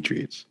England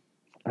Patriots.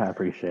 I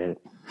appreciate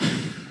it.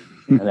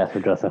 And that's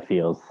what Justin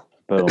Fields.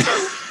 Boom.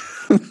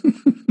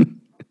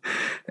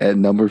 At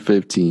number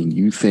 15,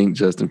 you think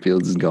Justin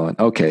Fields is going.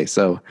 Okay,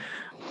 so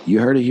you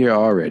heard it here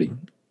already.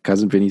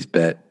 Cousin Vinny's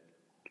bet.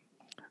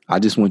 I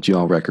just want you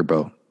on record,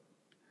 bro.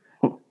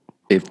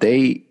 If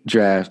they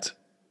draft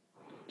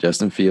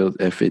Justin Fields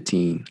at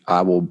 15,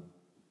 I will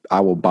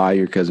buy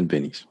your Cousin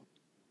Vinny's.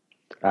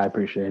 I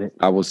appreciate it.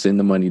 I will send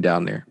the money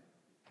down there.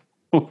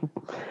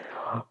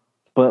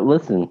 But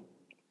listen,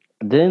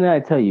 didn't I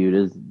tell you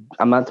this?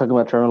 I'm not talking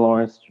about Trevor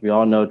Lawrence. We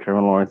all know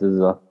Trevor Lawrence is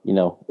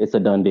it's a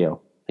done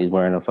deal. He's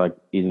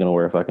gonna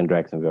wear a fucking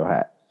Jacksonville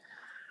hat.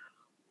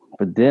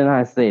 But then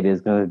I say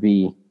there's gonna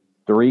be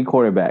 3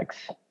 quarterbacks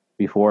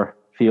before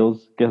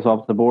Fields gets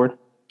off the board.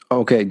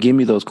 Okay, give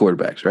me those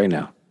quarterbacks right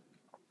now.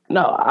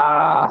 No,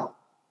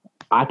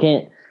 I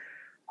can't.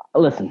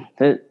 Listen,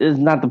 it's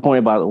not the point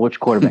about which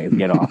quarterbacks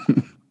get off.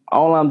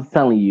 All I'm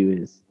telling you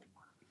is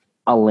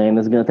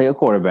Atlanta's going to take a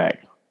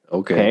quarterback.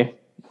 Okay.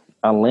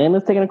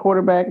 Atlanta's taking a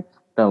quarterback.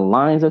 The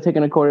Lions are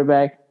taking a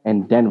quarterback.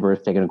 And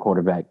Denver's taking a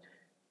quarterback.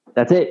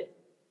 That's it.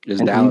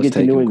 Is Dallas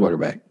taking a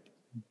quarterback?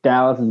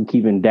 Dallas is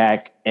keeping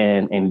Dak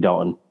and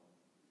Dalton.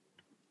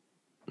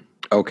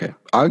 Okay.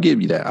 I'll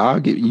give you that. I'll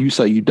give you.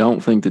 So you don't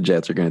think the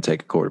Jets are going to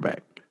take a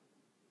quarterback?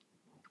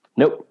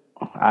 Nope.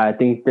 I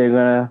think they're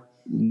going to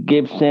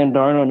give Sam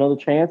Darnold another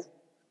chance.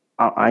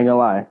 I ain't going to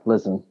lie.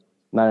 Listen,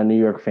 not a New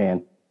York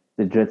fan.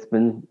 The Jets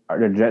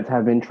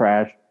have been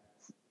trashed,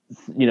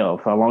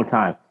 for a long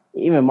time.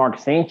 Even Mark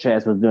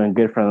Sanchez was doing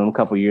good for them a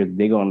couple of years.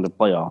 They go into the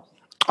playoffs.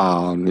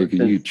 Oh,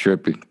 nigga, you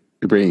tripping.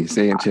 You're bringing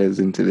Sanchez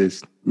into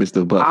this,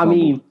 Mr. Butt. I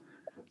mean,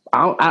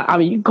 you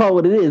can call it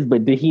what it is,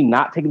 but did he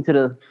not take him to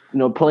the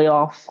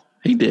playoffs?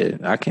 He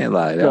did. I can't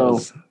lie.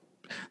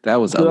 That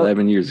was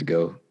 11 years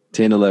ago.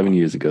 10, 11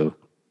 years ago.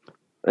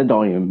 It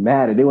don't even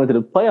matter. They went to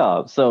the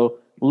playoffs. So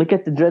look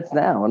at the Jets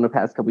now in the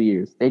past couple of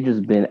years. They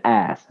just been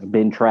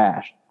been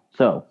trashed.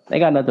 So they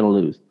got nothing to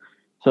lose.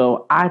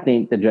 So I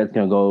think the Jets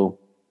going to go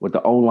with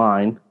the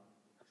O-line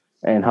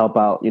and help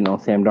out,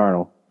 Sam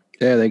Darnold.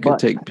 Yeah, they could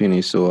take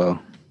Penny Sewell.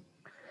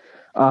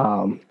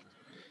 So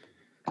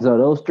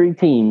those 3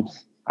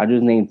 teams I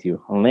just named to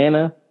you,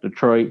 Atlanta,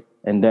 Detroit,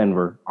 and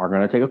Denver, are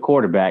going to take a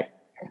quarterback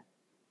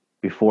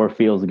before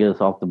Fields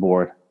gets off the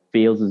board.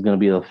 Fields is going to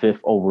be the 5th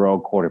overall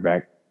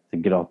quarterback to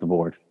get off the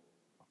board.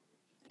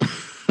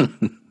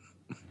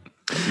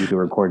 You can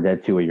record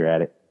that too while you're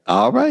at it.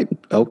 All right.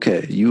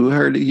 Okay. You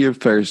heard it here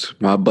first.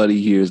 My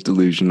buddy here is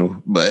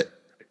delusional, but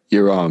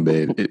you're on,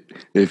 babe.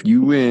 If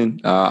you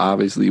win,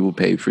 obviously we'll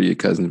pay for your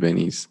Cousin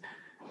Vinny's.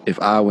 If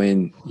I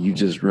win, you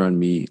just run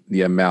me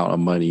the amount of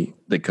money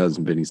that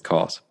Cousin Vinny's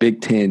costs.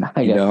 Big 10.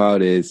 You know how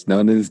it is.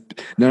 None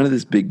of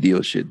this big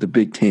deal shit. The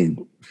Big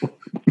 10.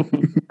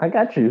 I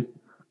got you.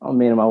 I'm a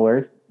man of my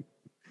word.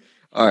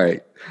 All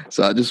right.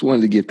 So I just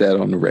wanted to get that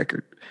on the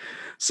record.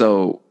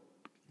 So,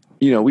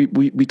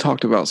 we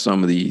talked about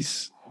some of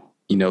these,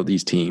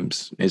 these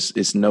teams.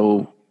 It's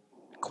no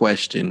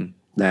question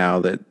now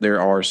that there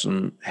are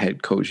some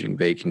head coaching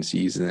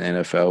vacancies in the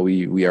NFL.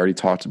 We already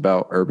talked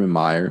about Urban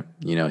Meyer.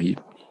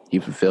 He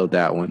fulfilled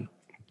that one.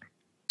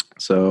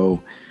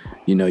 So,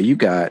 you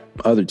got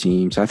other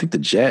teams. I think the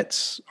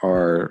Jets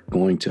are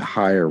going to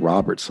hire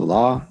Robert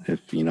Saleh,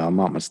 if I'm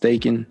not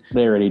mistaken.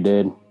 They already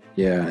did.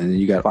 Yeah, and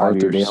you got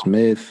Arthur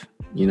Smith,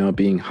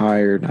 being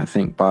hired, I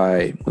think,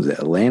 by, was it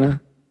Atlanta?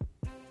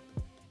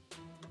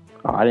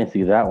 Oh, I didn't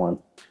see that one.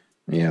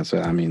 Yeah, so,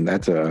 I mean,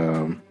 that's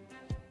a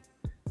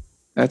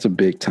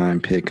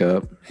big-time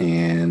pickup.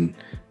 And,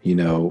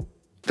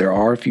 there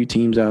are a few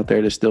teams out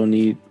there that still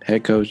need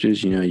head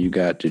coaches. You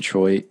got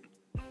Detroit.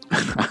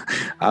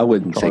 I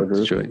wouldn't take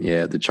Detroit.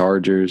 Yeah, the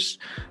Chargers,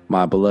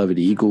 my beloved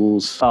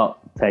Eagles. Oh,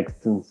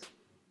 Texans.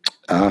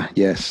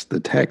 Yes, the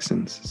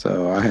Texans.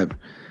 So I have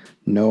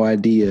no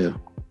idea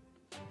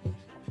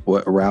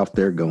what route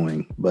they're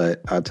going,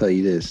 but I'll tell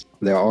you this.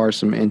 There are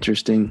some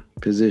interesting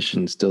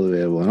positions still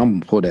available. And I'm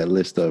going to pull that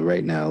list up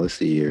right now. Let's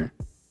see here.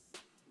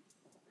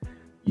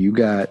 You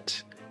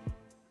got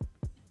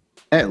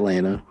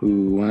Atlanta,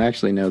 who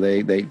actually no,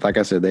 they like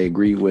I said, they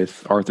agreed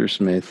with Arthur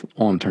Smith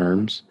on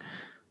terms.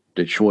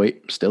 Detroit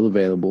still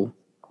available.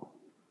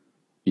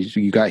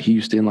 You got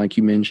Houston, like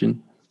you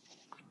mentioned.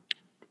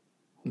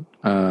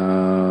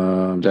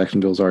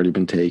 Jacksonville's already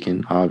been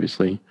taken,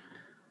 obviously.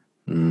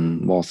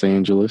 Los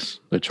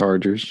Angeles, the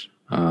Chargers.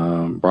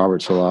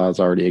 Robert Saleh's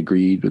already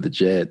agreed with the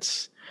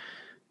Jets.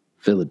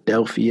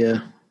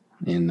 Philadelphia,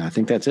 and I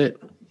think that's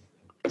it.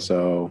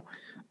 So,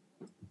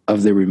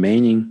 of the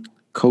remaining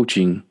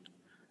coaching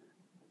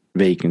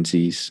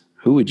vacancies,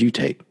 who would you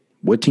take?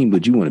 What team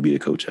would you want to be the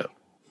coach of?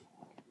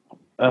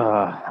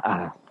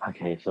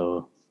 Okay,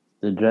 so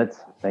the Jets,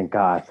 thank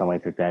God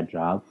somebody took that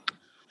job.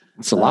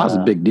 Saleh's a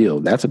big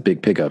deal. That's a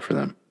big pickup for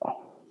them.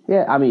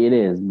 Yeah, I mean, it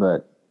is,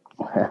 but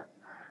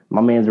My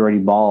man's already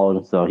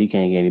bald, so he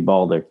can't get any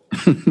balder.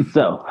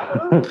 So,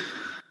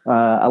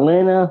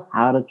 Atlanta,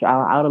 I would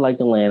have liked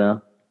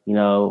Atlanta.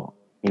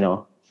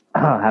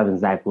 Having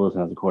Zach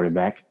Wilson as a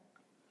quarterback.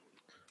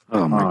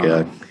 Oh my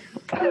god!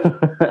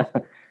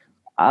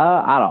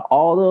 Out of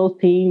all those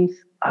teams,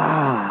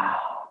 I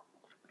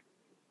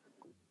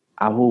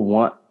would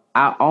want.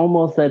 I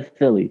almost said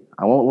Philly.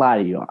 I won't lie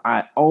to you.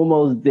 I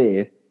almost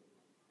did,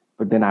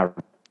 but then I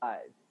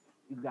realized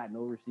you got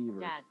no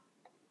receivers. Yeah.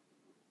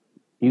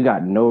 You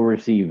got no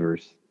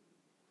receivers.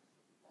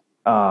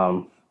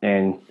 And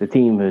the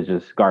team is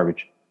just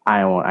garbage.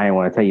 I don't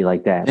want to tell you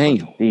like that.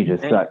 You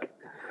just suck.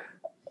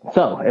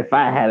 So if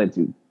I had to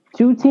do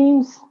two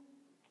teams,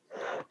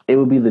 it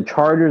would be the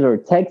Chargers or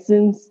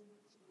Texans.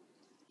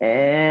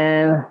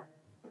 And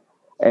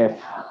if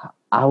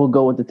I would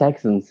go with the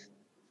Texans,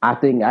 I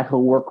think I could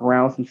work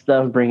around some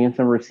stuff, bring in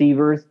some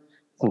receivers,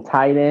 some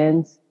tight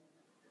ends,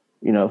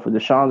 for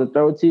Deshaun to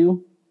throw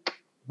to.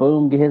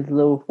 Boom, get his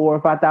little 4,000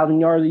 or 5,000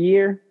 yards a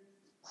year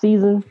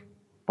season.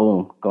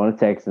 Boom, going to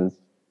Texans.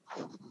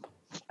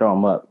 Throw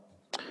them up.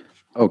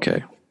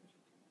 Okay.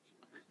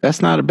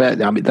 That's not a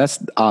bad. I mean,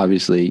 that's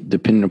obviously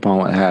depending upon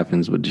what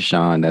happens with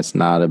Deshaun. That's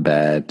not a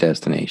bad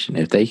destination.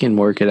 If they can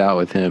work it out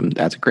with him,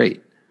 that's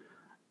great.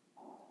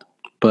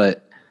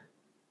 But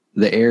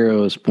the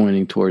arrow is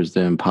pointing towards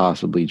them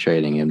possibly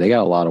trading him. They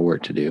got a lot of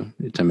work to do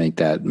to make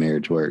that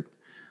marriage work.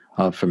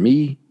 For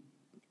me,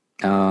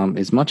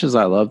 as much as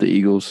I love the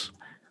Eagles,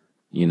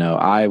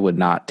 I would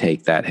not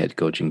take that head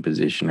coaching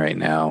position right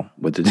now.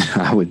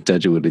 I would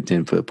touch it with a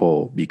 10-foot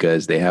pole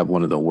because they have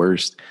one of the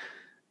worst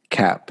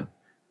cap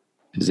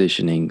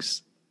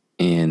positionings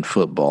in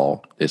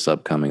football this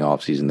upcoming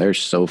offseason. They're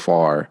so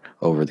far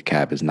over the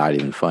cap, it's not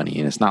even funny.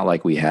 And it's not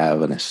like we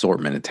have an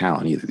assortment of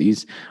talent either.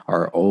 These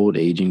are old,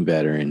 aging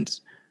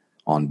veterans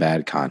on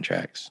bad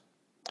contracts.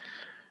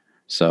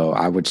 So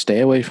I would stay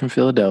away from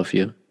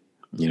Philadelphia.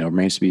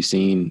 Remains to be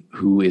seen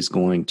who is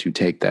going to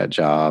take that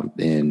job.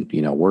 And,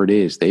 word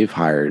is they've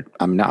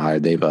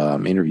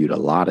interviewed a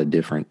lot of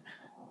different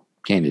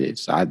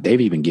candidates.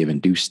 They've even given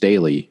Deuce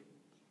Staley,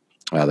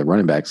 the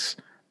running backs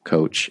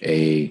coach,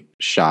 a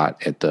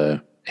shot at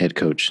the head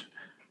coach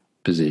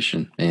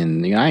position.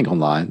 And I ain't gonna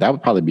lie, that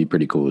would probably be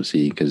pretty cool to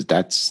see because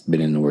that's been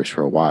in the works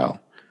for a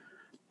while.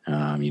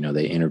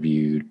 They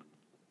interviewed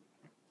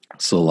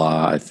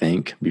Salah, I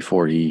think,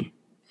 before he,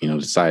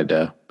 decided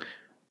to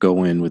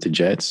go in with the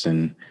Jets.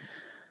 And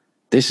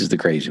this is the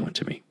crazy one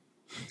to me.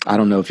 I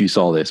don't know if you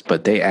saw this,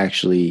 but they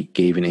actually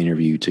gave an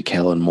interview to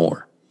Kellen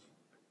Moore.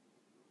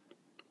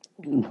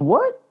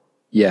 What?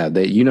 Yeah,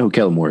 you know who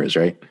Kellen Moore is,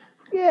 right?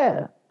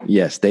 Yeah.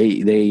 Yes,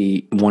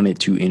 they wanted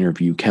to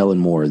interview Kellen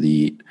Moore,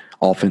 the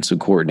offensive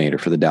coordinator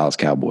for the Dallas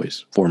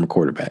Cowboys, former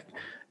quarterback.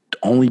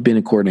 Only been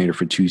a coordinator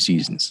for 2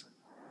 seasons.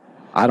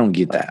 I don't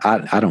get that.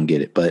 I don't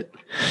get it, but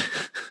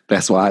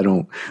that's why I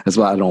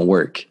don't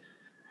work.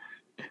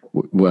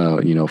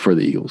 Well, for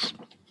the Eagles.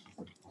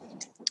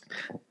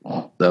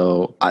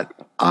 So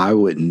I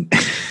wouldn't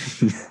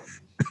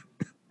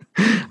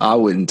I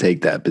wouldn't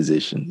take that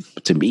position.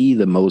 To me,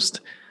 the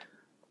most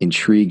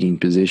intriguing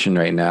position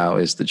right now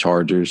is the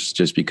Chargers,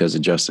 just because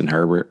of Justin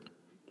Herbert,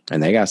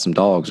 and they got some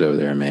dogs over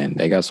there, man.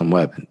 They got some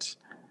weapons.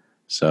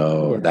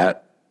 So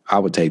that I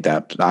would take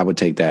that. I would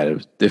take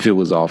that if it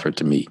was offered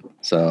to me.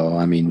 So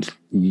I mean,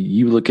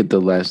 you look at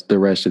the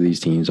rest of these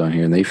teams on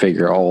here, and they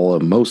figure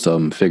most of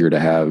them figure to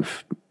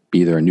have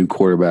either a new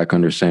quarterback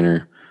under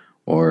center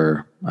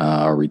or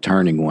a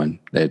returning one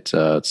that's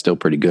still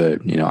pretty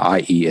good.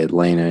 I.e.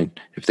 Atlanta,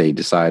 if they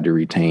decide to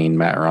retain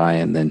Matt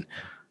Ryan, then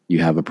you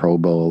have a Pro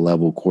Bowl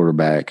level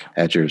quarterback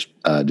at your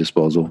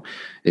disposal.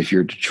 If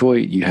you're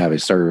Detroit, you have a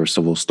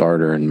serviceable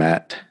starter in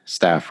Matt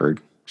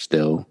Stafford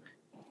still.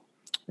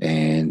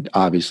 And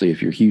obviously,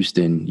 if you're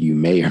Houston, you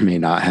may or may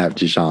not have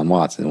Deshaun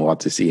Watson. We'll have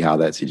to see how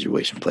that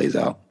situation plays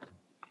out.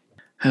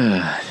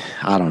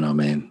 I don't know,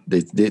 man.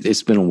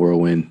 It's been a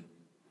whirlwind.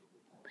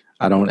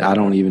 I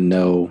don't even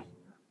know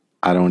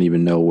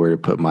where to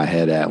put my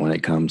head at when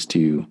it comes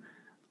to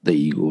the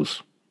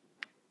Eagles.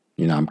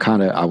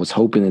 I was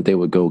hoping that they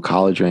would go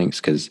college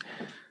ranks because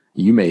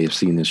you may have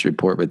seen this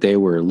report, but they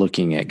were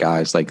looking at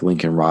guys like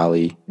Lincoln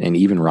Riley and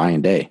even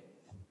Ryan Day.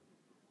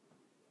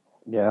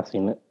 Yeah, I've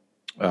seen it.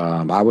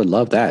 I would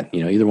love that,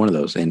 either one of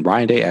those. And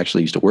Ryan Day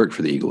actually used to work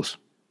for the Eagles,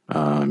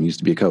 used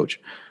to be a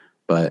coach.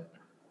 But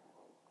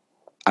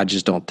I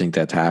just don't think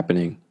that's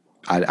happening.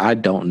 I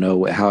don't know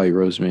what Howie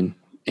Roseman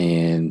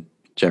and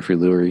Jeffrey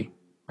Lurie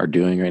are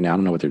doing right now. I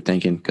don't know what they're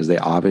thinking because they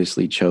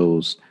obviously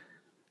chose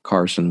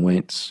Carson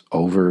Wentz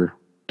over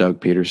Doug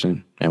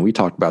Peterson. And we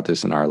talked about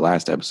this in our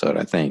last episode,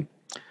 I think.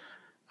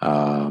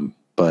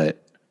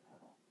 But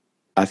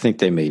I think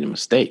they made a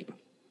mistake.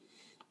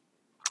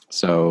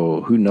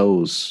 So who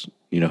knows,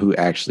 who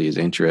actually is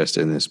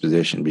interested in this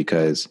position,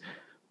 because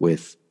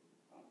with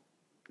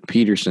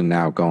Peterson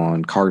now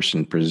gone,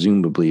 Carson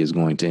presumably is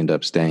going to end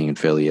up staying in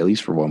Philly at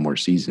least for one more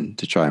season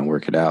to try and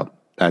work it out.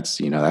 That's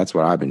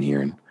what I've been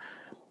hearing.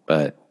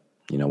 But,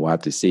 we'll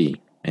have to see.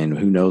 And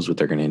who knows what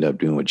they're going to end up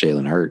doing with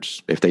Jalen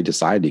Hurts. If they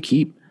decide to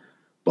keep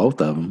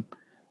both of them,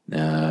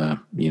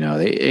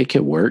 It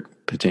could work.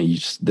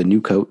 The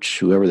new coach,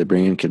 whoever they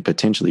bring in, could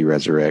potentially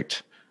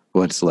resurrect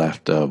what's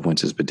left of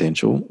Wentz's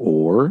potential,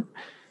 or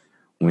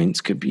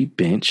Wentz could be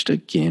benched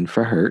again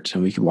for Hurts,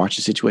 and we could watch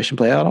the situation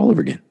play out all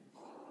over again.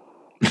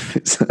 I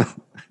think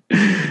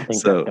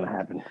that's going to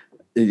happen.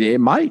 It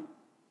might.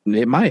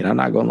 It might. I'm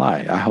not going to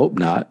lie. I hope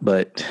not.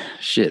 But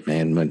shit,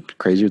 man, when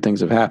crazier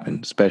things have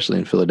happened, especially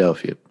in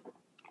Philadelphia.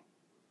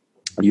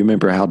 You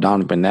remember how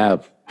Donovan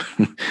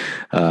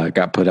McNabb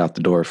got put out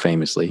the door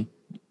famously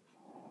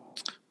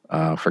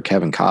for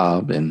Kevin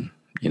Cobb, and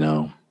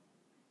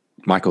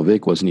Michael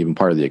Vick wasn't even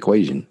part of the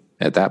equation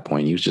at that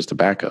point. He was just a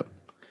backup.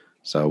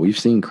 So we've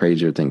seen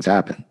crazier things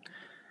happen.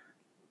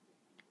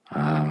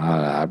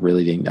 I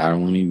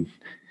don't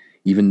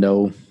even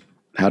know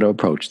how to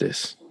approach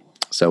this.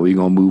 So we're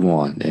going to move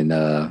on and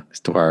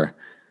to our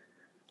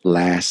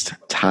last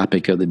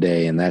topic of the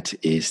day, and that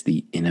is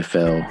the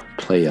NFL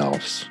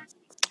playoffs.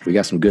 We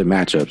got some good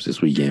matchups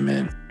this weekend,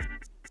 man.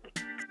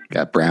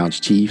 Got Browns,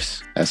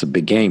 Chiefs. That's a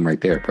big game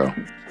right there, bro.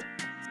 I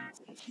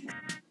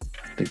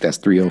think that's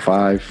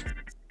 3:05.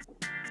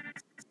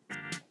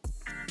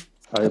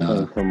 Are they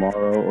playing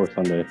tomorrow or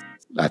Sunday?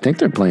 I think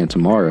they're playing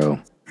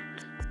tomorrow.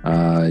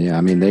 Yeah,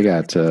 I mean, they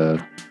got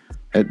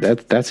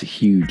that's a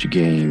huge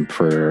game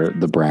for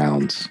the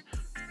Browns.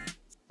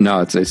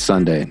 No, it's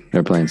Sunday.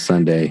 They're playing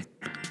Sunday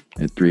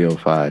at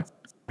 3:05.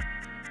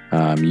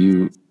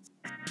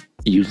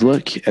 You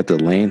look at the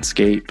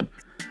landscape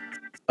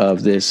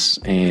of this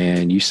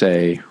and you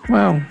say,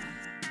 well,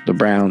 the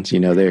Browns,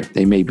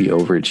 they may be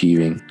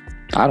overachieving.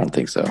 I don't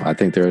think so. I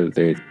think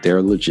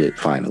they're legit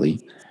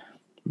finally.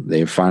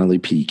 They're finally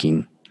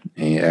peaking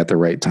at the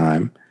right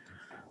time.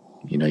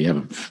 You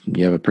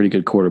have a pretty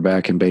good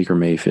quarterback in Baker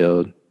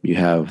Mayfield. You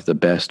have the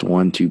best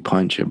 1-2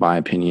 punch, in my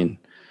opinion,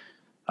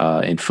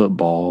 in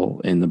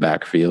football in the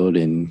backfield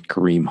in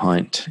Kareem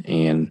Hunt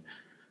and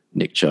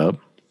Nick Chubb.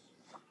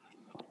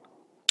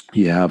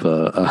 You have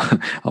a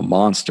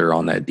monster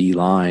on that D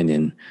line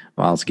in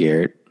Myles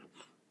Garrett.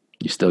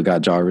 You still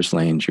got Jarvis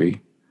Landry.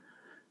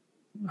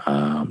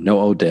 No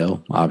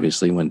Odell,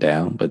 obviously went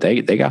down, but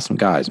they got some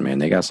guys, man.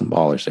 They got some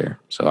ballers there.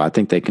 So I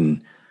think they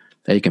can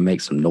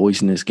make some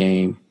noise in this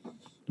game.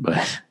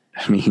 But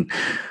I mean,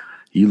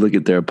 you look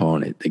at their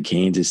opponent, the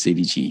Kansas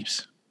City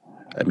Chiefs.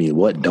 I mean,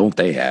 what don't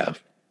they have?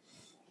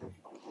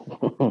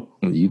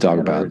 You talk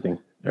about everything.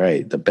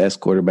 Right, the best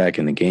quarterback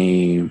in the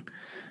game.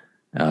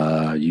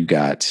 You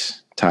got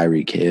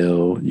Tyreek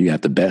Hill. You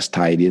got the best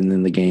tight end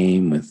in the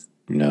game with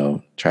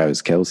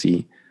Travis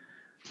Kelce.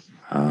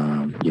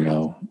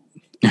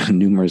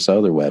 Numerous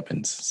other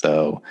weapons.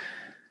 So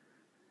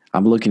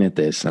I'm looking at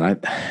this, and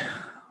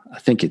I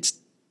think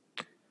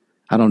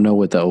I don't know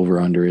what the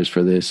over-under is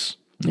for this,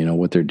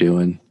 what they're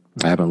doing.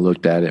 I haven't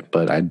looked at it,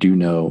 but I do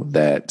know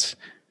that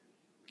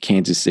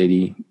Kansas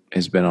City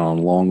has been on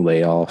a long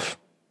layoff.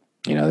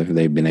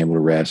 They've been able to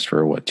rest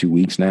for, 2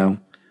 weeks now?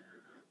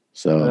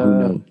 So who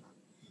knows?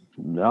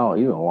 No,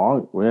 even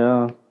long.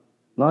 Well,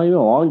 not even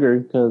longer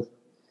because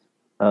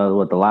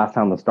the last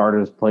time the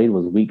starters played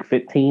was week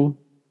 15.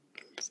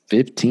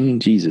 15?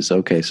 Jesus.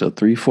 Okay, so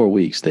 3-4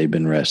 weeks they've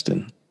been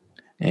resting.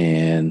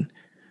 And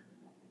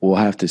we'll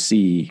have to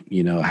see,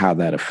 how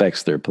that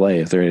affects their play,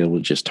 if they're able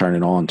to just turn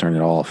it on, turn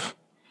it off.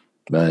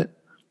 But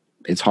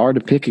it's hard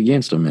to pick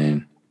against them,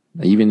 man.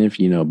 Even if,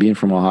 being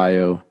from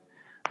Ohio,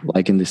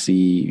 liking to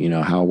see,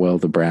 how well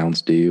the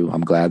Browns do.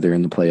 I'm glad they're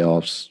in the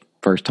playoffs.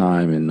 First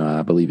time in,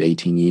 I believe,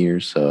 18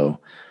 years. So,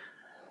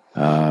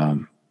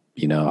 I'm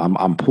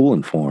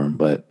pulling for them.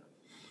 But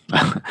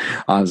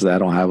honestly, I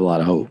don't have a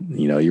lot of hope.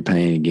 You're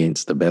playing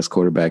against the best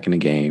quarterback in the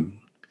game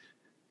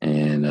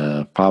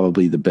and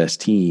probably the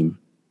best team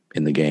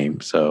in the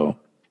game. So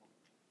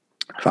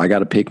if I got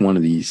to pick one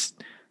of these,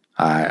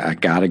 I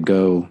got to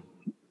go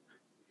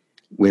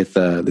with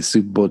the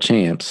Super Bowl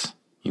champs,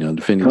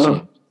 defending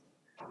champs.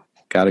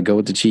 Got to go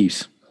with the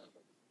Chiefs.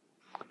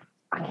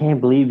 I can't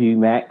believe you,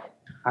 Mac.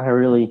 I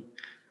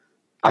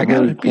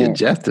got to be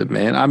objective,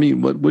 man. I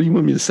mean, what do you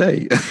want me to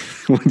say?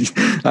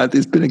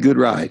 It's been a good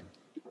ride.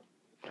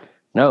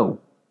 No,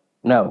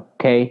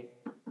 okay?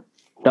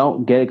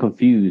 Don't get it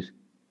confused.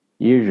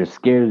 You're just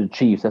scared of the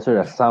Chiefs. That's what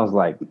that sounds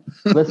like.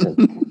 Listen,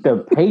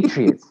 the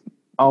Patriots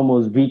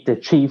almost beat the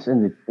Chiefs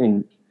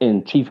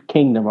in Chief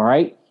Kingdom, all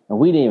right? And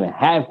we didn't even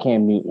have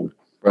Cam Newton.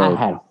 Bro. I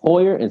had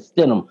Hoyer and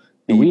Stidham.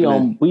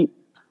 And we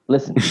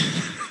listen.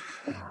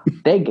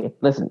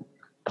 Listen.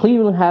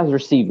 Cleveland has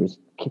receivers.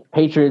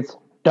 Patriots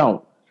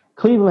don't.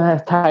 Cleveland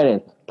has tight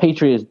ends.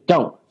 Patriots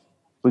don't.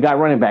 We got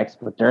running backs,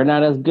 but they're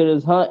not as good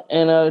as Hunt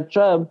and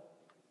Chubb.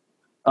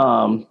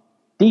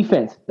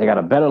 Defense, they got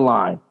a better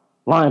line.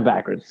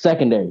 Linebackers,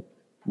 secondary.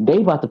 They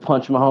about to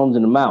punch Mahomes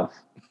in the mouth.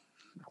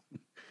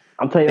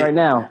 I'm telling you right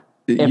now,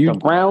 if the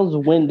Browns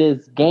win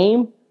this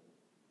game,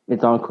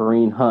 it's on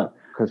Kareem Hunt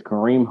because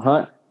Kareem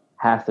Hunt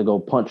has to go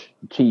punch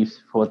the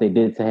Chiefs for what they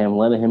did to him,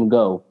 letting him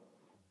go.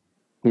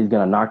 He's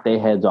going to knock their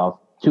heads off.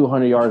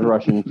 200 yards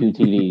rushing, 2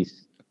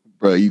 TDs.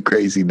 Bro, you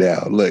crazy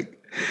now. Look.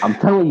 I'm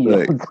telling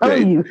you.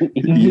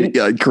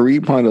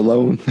 Kareem Hunt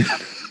alone.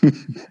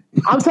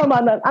 I'm talking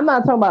about. I'm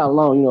not talking about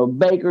alone. You know,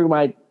 Baker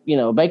might. You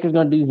know, Baker's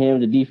going to do him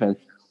the defense,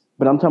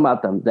 but I'm talking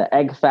about the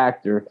X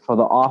factor for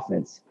the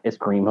offense is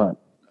Kareem Hunt.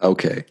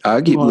 Okay,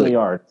 200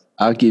 yards.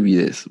 I'll give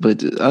you this,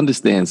 but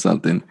understand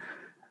something.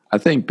 I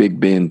think Big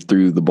Ben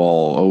threw the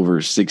ball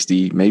over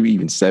 60, maybe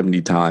even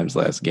 70 times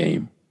last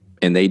game,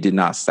 and they did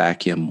not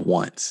sack him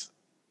once.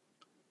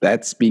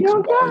 That speaks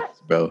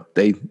volumes, bro.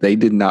 They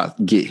did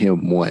not get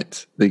him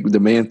once. The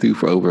man threw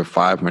for over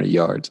 500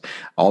 yards.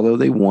 Although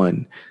they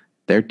won,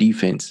 their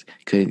defense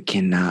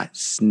cannot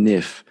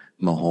sniff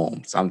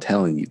Mahomes. I'm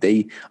telling you,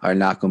 they are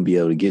not going to be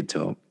able to get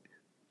to him.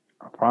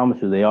 I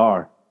promise you, they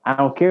are. I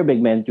don't care,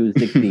 big man, through the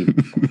 60.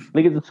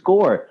 Look at the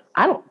score.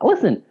 I don't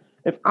listen.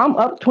 If I'm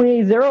up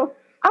 28-0,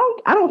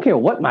 I don't care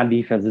what my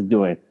defense is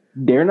doing.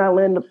 They're not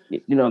letting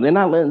they're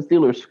not letting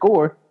Steelers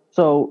score.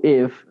 So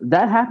if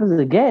that happens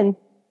again,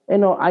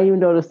 I even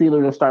know the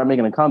Steelers will start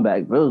making a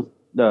comeback. But it was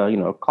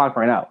the clock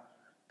ran out.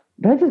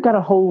 They just got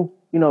to hold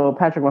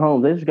Patrick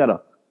Mahomes. They just got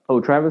to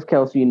hold Travis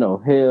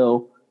Kelce,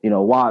 Hill,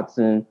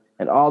 Watson,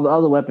 and all the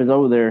other weapons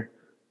over there.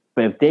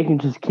 But if they can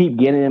just keep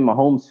getting in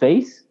Mahomes'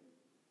 face,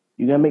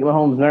 you're gonna make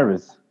Mahomes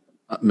nervous,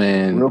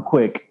 man. Real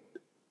quick.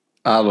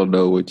 I don't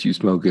know what you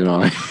smoking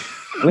on.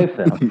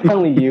 Listen, I'm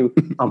telling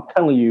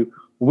you,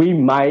 we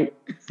might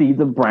see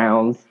the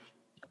Browns,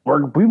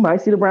 or we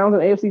might see the Browns in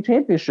the AFC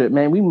Championship.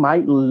 Man, we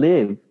might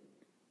live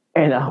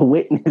and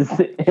witness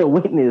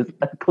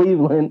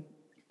Cleveland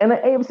and an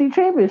AFC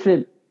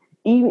Championship.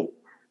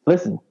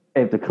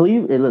 If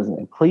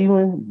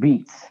Cleveland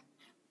beats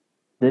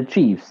the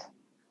Chiefs,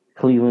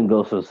 Cleveland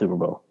goes to the Super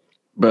Bowl.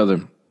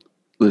 Brother,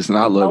 listen,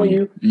 I love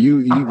you.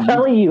 I'm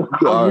telling you.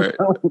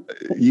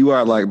 You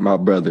are like my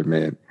brother,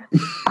 man.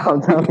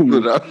 I'm telling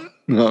you.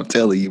 I'm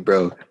telling you,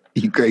 bro.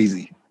 You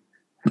crazy.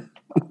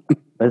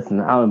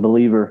 Listen, I'm a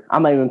believer.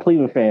 I'm not even a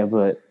Cleveland fan,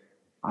 but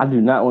I do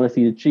not want to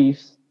see the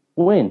Chiefs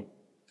win.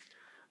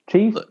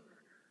 Chiefs,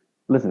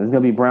 listen, it's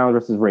going to be Browns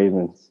versus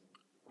Ravens.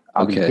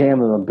 I'll be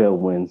gambling on Bill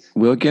wins.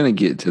 We're going to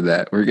get to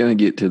that. We're going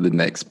to get to the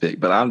next pick,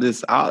 but I'll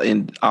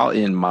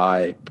end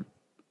my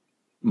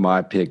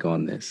pick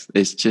on this.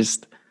 It's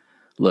just,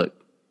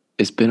 look,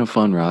 it's been a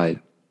fun ride.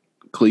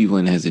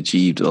 Cleveland has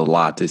achieved a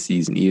lot this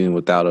season, even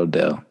without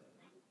Odell.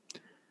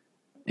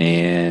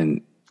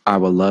 And I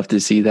would love to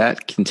see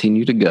that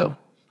continue to go.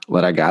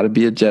 But I got to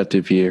be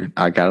objective here.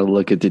 I got to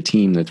look at the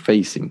team that's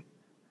facing.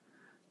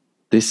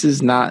 This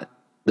is not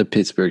the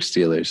Pittsburgh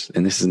Steelers,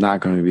 and this is not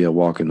going to be a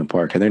walk in the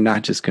park. And they're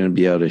not just going to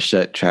be able to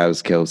shut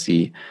Travis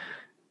Kelce,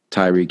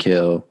 Tyreek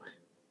Hill,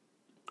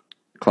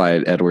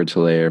 Clyde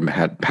Edwards-Helaire,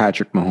 had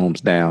Patrick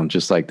Mahomes down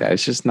just like that.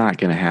 It's just not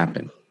going to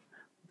happen.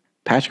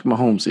 Patrick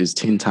Mahomes is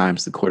 10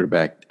 times the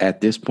quarterback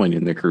at this point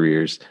in their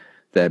careers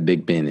that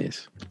Big Ben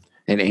is.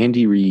 And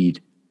Andy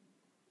Reid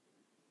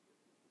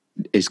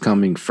is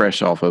coming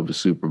fresh off of a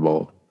Super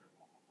Bowl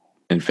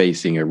and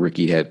facing a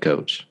rookie head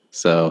coach.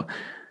 So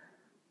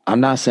I'm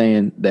not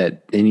saying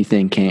that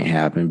anything can't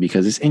happen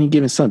because it's any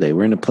given Sunday.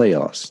 We're in the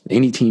playoffs.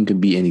 Any team can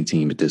beat any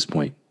team at this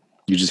point.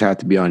 You just have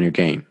to be on your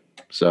game.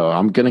 So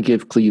I'm going to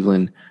give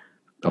Cleveland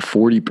a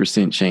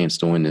 40% chance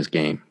to win this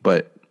game,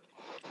 but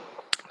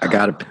I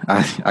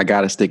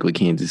gotta stick with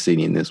Kansas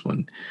City in this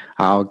one.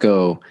 I'll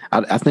go.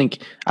 I think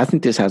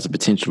this has the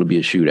potential to be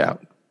a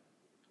shootout.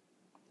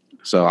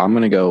 So I'm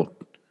gonna go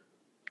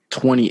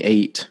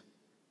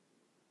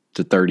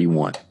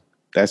 28-31.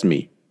 That's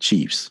me.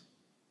 Chiefs.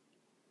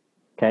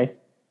 Okay.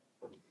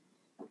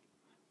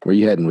 Where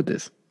you heading with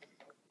this?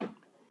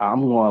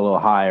 I'm going a little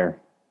higher.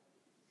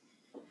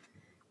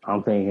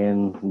 I'm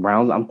thinking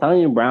Browns. I'm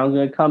telling you, Browns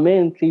gonna come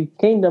in, Chief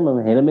Kingdom,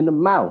 and hit them in the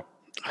mouth.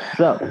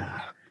 So,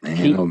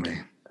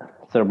 man.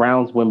 So the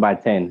Browns win by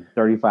 10,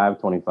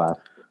 35-25.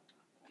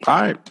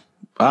 All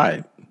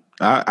right.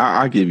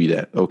 I'll give you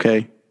that.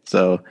 Okay.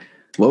 So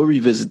we'll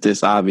revisit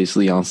this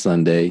obviously on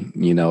Sunday,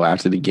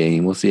 after the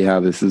game. We'll see how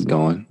this is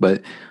going.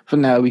 But for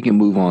now, we can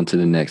move on to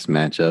the next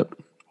matchup.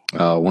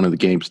 One of the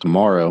games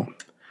tomorrow,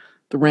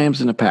 the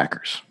Rams and the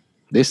Packers.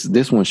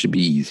 This one should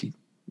be easy.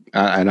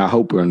 And I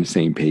hope we're on the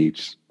same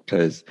page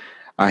because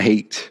I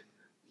hate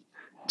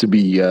to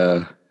be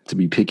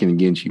picking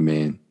against you,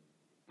 man.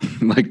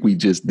 Like we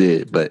just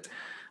did, but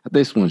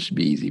this one should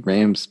be easy.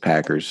 Rams,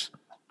 Packers.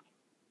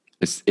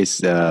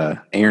 It's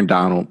Aaron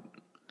Donald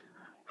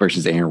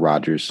versus Aaron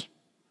Rodgers.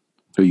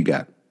 Who you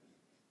got?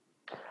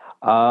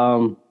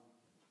 I'm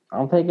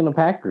taking the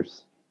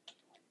Packers.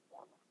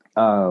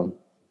 Devontae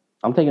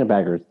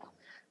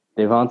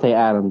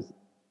Adams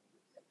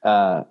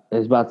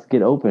is about to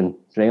get open.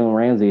 Jalen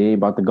Ramsey ain't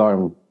about to guard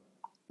him.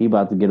 He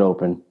about to get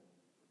open.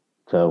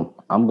 So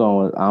I'm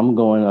going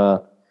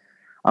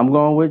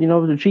with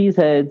the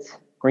Cheeseheads,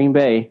 Green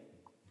Bay,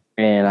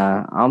 and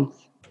I'm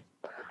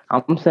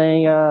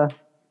saying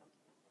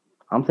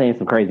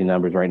some crazy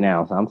numbers right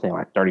now. So I'm saying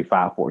like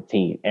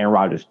 35-14. Aaron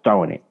Rodgers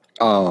throwing it,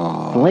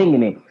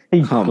 slinging it.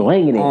 He's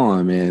slinging it. Come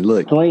on, man!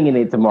 Look, slinging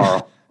it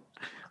tomorrow.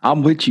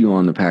 I'm with you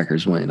on the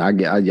Packers win. I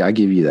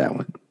give you that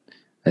one.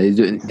 I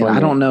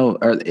don't know.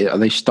 Are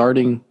they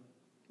starting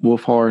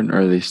Wolfhard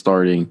or are they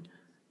starting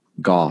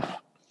Goff?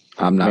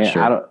 I'm not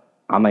sure.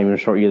 I'm not even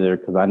sure either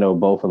because I know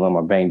both of them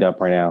are banged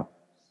up right now.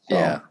 So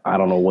Yeah. I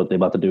don't know what they're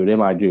about to do. They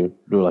might do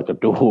like a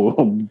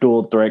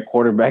dual threat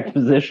quarterback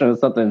position or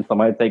something.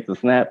 Somebody takes a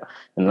snap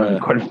and another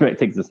quarterback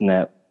takes a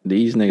snap.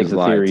 These niggas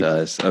lied to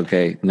us.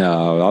 Okay.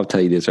 No, I'll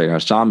tell you this right now.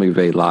 Sean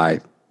McVay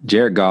lied.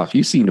 Jared Goff,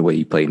 you seen the way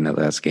he played in that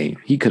last game.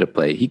 He could have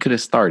played. He could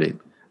have started.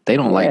 They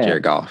don't like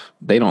Jared Goff.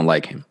 They don't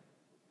like him.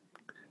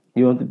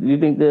 You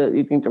think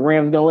the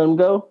Rams gonna let him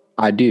go?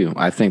 I do.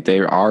 I think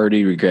they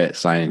already regret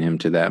signing him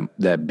to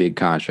that big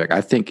contract. I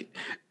think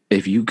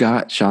if you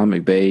got Sean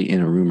McVay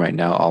in a room right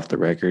now off the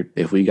record,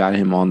 if we got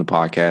him on the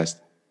podcast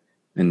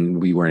and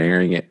we weren't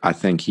airing it, I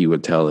think he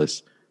would tell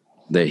us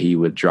that he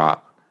would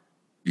drop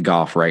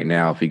Goff right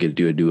now if he could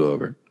do a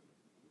do-over.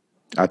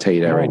 I'll tell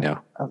you that right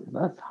now.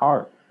 That's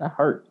hard. That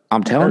hurt.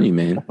 I'm telling you,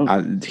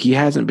 man. He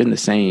hasn't been the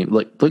same.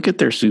 Look at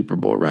their Super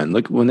Bowl run.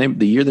 Look when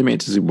the year they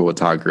made the Super Bowl with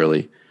Todd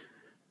Gurley,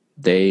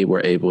 they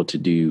were able to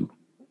do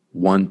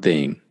one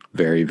thing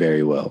very,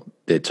 very well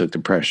that took the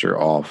pressure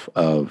off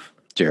of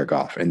Jared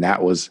Goff, and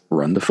that was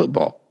run the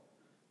football.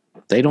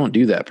 They don't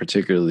do that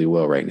particularly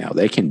well right now.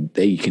 They can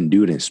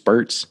do it in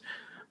spurts.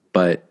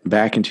 But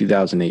back in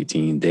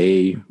 2018,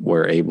 they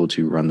were able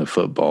to run the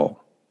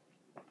football.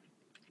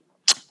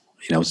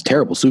 It was a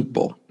terrible Super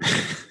Bowl.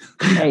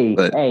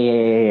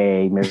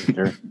 Hey,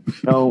 mister.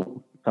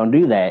 Don't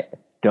do that.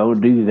 Don't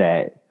do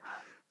that.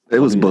 It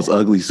was the most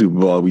ugly Super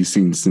Bowl we've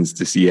seen since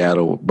the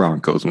Seattle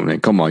Broncos one.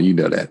 Come on, you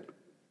know that.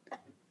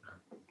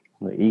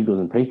 The Eagles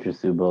and Patriots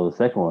Super Bowl, the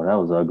second one, that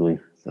was ugly.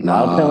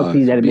 Nah,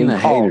 being a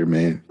hater,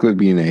 man. Quit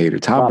being a hater.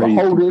 Tom Brady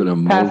threw for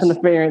the pass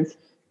interference.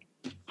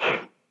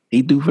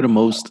 He threw for the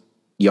most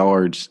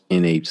yards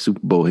in a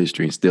Super Bowl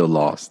history and still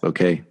lost,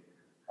 okay?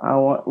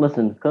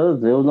 Listen,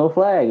 because there was no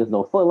flag. There's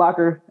no Foot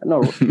Locker. No,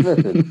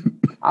 listen.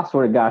 I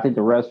swear to God, I think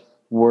the rest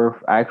were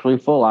actually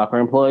Foot Locker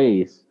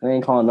employees. They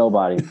ain't calling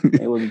nobody.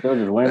 They were just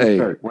wearing a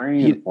shirt, wearing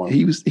a uniform.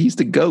 He's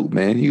the GOAT,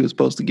 man. He was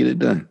supposed to get it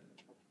done.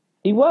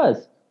 He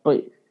was.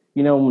 But,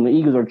 when the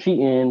Eagles are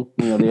cheating,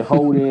 they're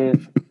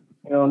holding,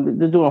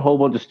 they're doing a whole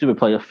bunch of stupid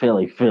plays.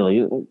 Philly. Get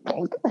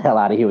the hell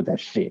out of here with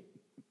that shit.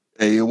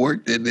 Hey, it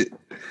worked, didn't it?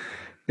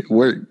 It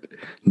worked.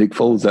 Nick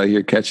Foles out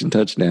here catching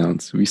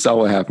touchdowns. We saw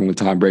what happened when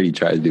Tom Brady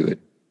tried to do it.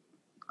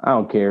 I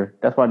don't care.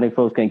 That's why Nick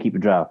Foles can't keep a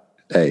job.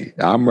 Hey,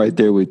 I'm right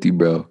there with you,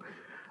 bro.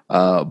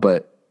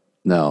 But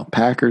no,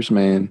 Packers,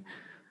 man,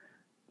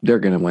 they're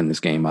going to win this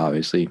game,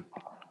 obviously.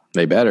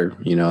 They better.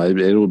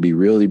 It will be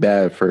really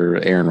bad for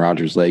Aaron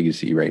Rodgers'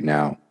 legacy right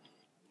now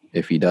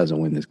if he doesn't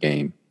win this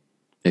game.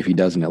 If he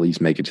doesn't at least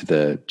make it to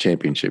the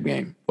championship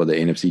game or the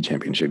NFC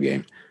championship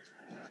game.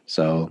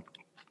 So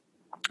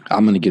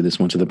I'm going to give this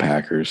one to the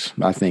Packers.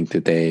 I think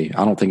that I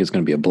don't think it's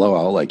going to be a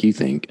blowout like you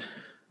think,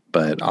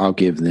 but I'll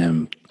give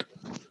them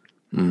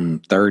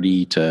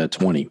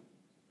 30-20.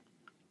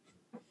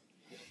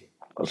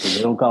 Okay,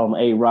 they don't call him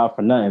A-Rod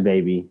for nothing,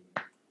 baby.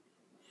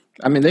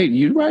 I mean,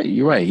 you're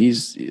right.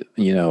 He's,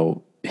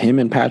 him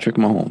and Patrick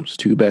Mahomes,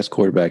 two best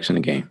quarterbacks in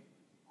the game.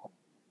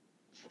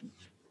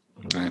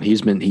 And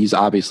he's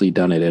obviously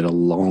done it at a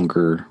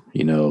longer,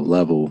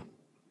 level,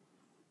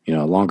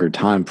 longer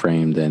time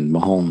frame than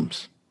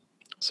Mahomes.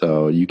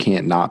 So you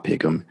can't not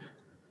pick him.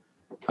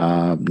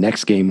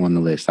 Next game on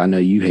the list. I know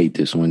you hate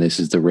this one. This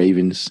is the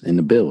Ravens and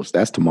the Bills.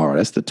 That's tomorrow.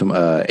 That's the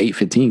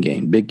 8:15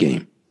 game. Big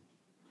game.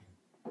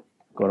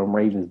 Go to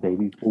Ravens,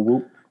 baby.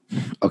 Woo-woo.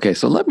 Okay,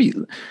 so let me,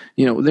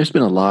 there's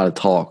been a lot of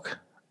talk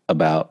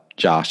about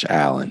Josh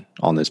Allen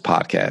on this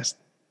podcast.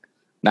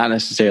 Not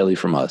necessarily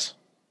from us.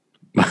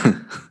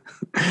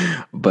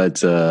 But,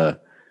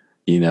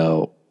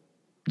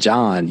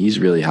 John, he's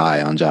really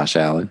high on Josh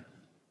Allen.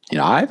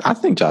 I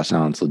think Josh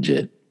Allen's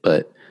legit,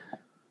 but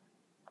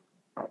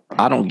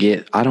I don't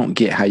get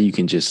how you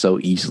can just so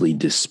easily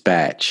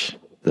dispatch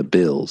the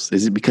Bills.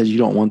 Is it because you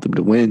don't want them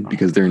to win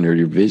because they're in their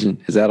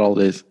division? Is that all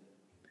it is?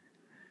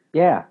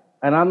 Yeah,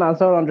 and I'm not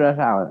sold on Josh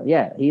Allen.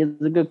 Yeah, he is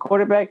a good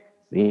quarterback.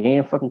 He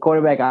ain't a fucking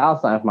quarterback. I'll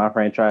sign for my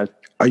franchise.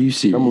 Are you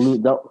serious?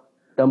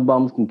 Them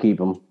bums can keep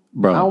him.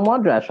 Bro. I don't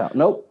want Josh Allen.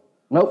 Nope.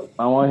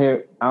 I don't want to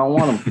hear. I don't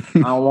want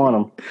him. I don't want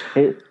him.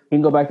 He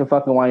can go back to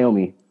fucking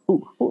Wyoming.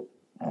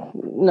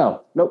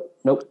 No.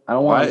 Nope. I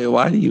don't want him.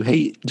 Why do you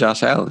hate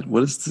Josh Allen?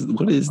 What is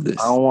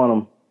this? I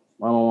don't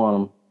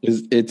want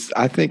him.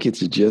 I think it's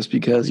just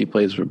because he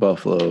plays for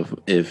Buffalo.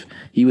 If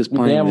he was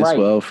playing this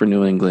well for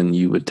New England,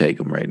 you would take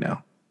him right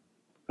now.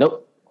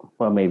 Nope.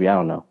 Well, maybe. I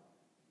don't know.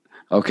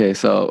 Okay,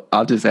 so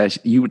I'll just ask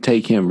you would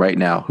take him right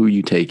now. Who are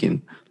you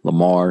taking,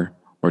 Lamar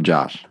or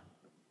Josh?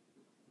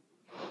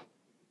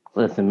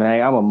 Listen,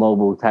 man, I'm a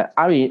mobile type.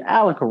 I mean,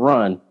 Allen can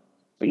run,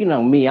 but you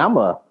know me, I'm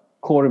a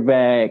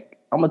quarterback.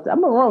 I'm gonna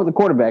run with the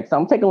quarterback, so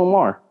I'm taking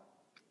Lamar.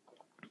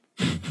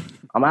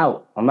 I'm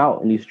out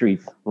in these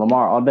streets.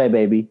 Lamar all day,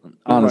 baby.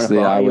 Honestly,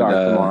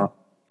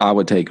 I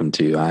would take him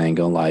too. I ain't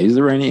gonna lie. He's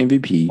the reigning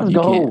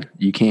MVP.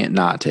 You can't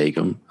not take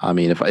him. I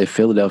mean, if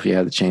Philadelphia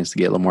had the chance to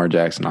get Lamar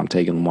Jackson, I'm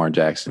taking Lamar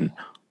Jackson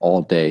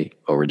all day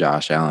over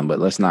Josh Allen. But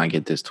let's not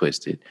get this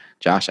twisted.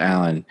 Josh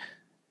Allen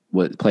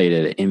played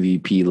at an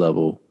MVP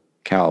level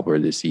caliber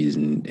this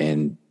season,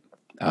 and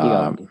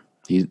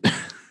he's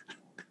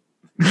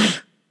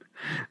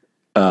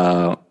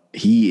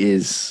He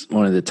is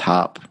one of the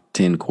top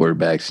 10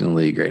 quarterbacks in the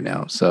league right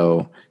now.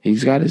 So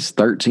he's got his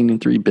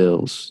 13-3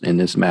 Bills in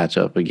this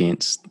matchup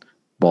against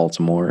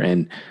Baltimore.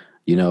 And,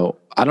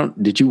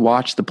 did you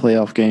watch the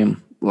playoff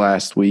game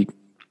last week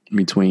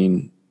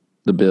between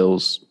the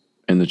Bills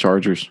and the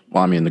Chargers?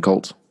 Well, I mean, the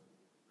Colts.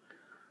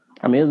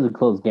 I mean, it was a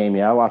close game.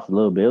 Yeah, I watched a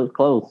little bit. It was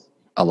close.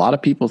 A lot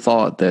of people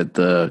thought that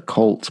the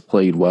Colts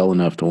played well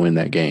enough to win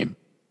that game.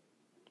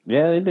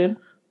 Yeah, they did.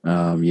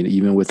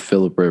 Even with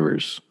Phillip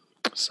Rivers.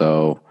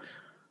 So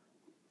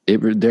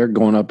they're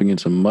going up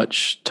against a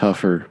much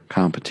tougher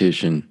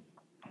competition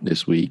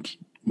this week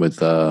with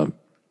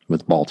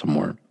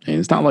Baltimore. And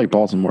it's not like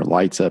Baltimore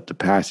lights up the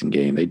passing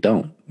game. They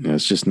don't.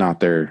 It's just not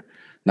their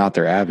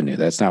avenue.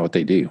 That's not what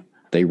they do.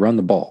 They run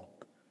the ball.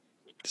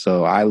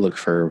 So I look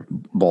for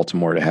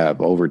Baltimore to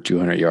have over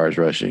 200 yards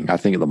rushing. I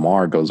think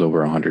Lamar goes over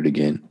 100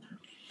 again.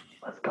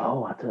 Let's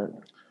go.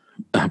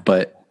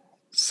 But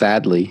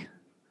sadly,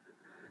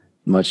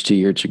 much to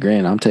your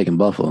chagrin, I'm taking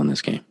Buffalo in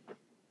this game.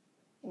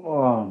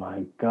 Oh,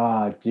 my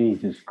God.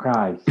 Jesus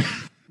Christ.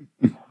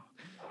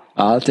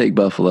 I'll take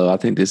Buffalo. I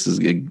think this is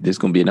going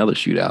to be another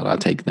shootout. I'll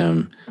take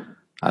them,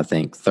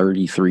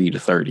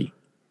 33-30.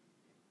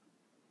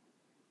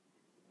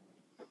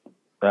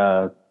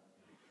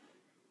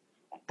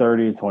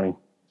 30-20.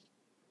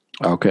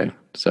 Okay.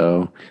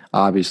 So,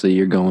 obviously,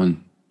 you're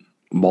going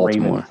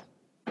Baltimore. Ravens.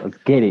 Let's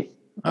get it.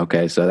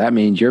 Okay. So, that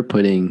means you're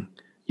putting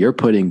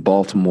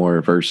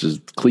Baltimore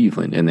versus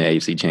Cleveland in the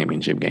AFC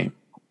Championship game.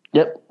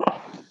 Yep.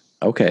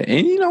 Okay.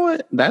 And you know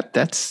what?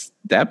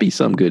 That'd be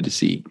something good to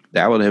see.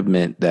 That would have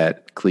meant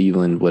that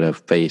Cleveland would have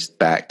faced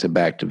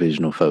back-to-back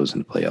divisional foes in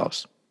the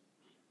playoffs.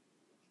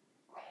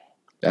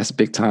 That's a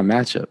big-time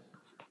matchup.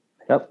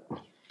 Yep.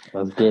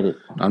 Let's get it.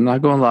 I'm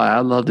not going to lie.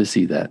 I'd love to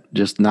see that.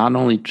 Just not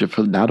only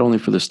for the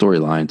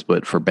storylines,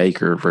 but for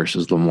Baker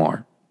versus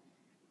Lamar.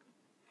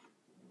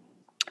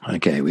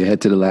 Okay, we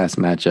head to the last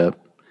matchup.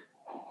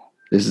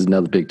 This is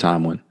another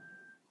big-time one.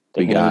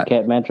 The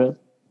handicap matchup?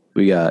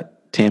 We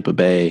got Tampa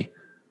Bay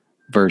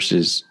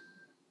versus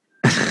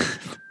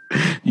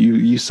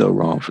you so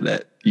wrong for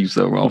that. You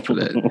so wrong for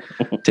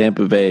that.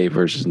 Tampa Bay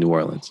versus New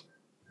Orleans.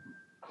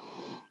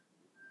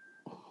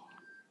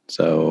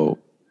 So,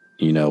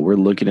 we're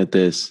looking at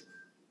this,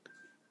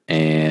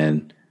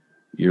 and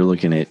you're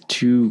looking at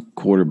two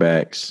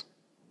quarterbacks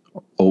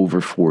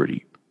over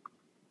 40.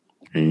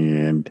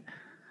 And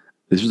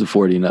this was a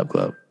 40 and up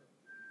club.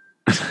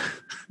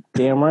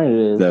 Damn right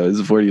it is. So it's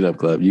a 40 and up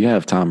club. You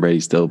have Tom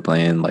Brady still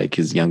playing like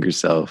his younger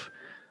self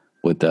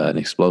with an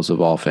explosive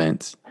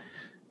offense.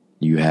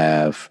 You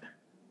have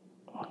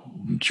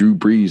Drew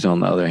Brees,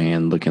 on the other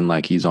hand, looking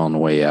like he's on the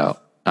way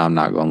out. I'm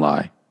not going to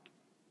lie.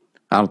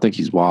 I don't think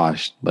he's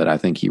washed, but I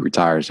think he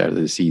retires after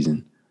the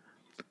season.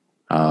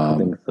 I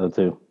think so,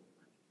 too.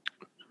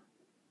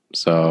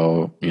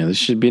 So, this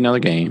should be another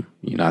game.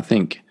 I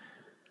think,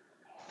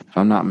 if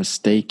I'm not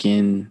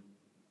mistaken,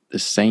 the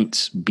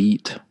Saints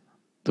beat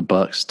the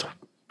Bucs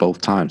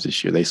both times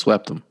this year. They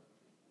swept them.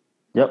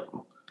 Yep.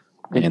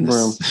 And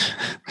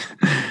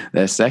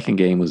that second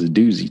game was a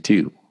doozy,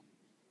 too.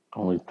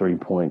 Only 3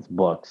 points,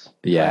 Bucs.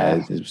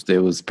 Yeah, it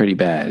was pretty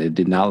bad. It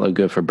did not look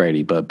good for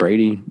Brady, but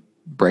Brady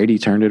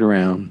turned it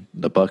around.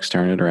 The Bucs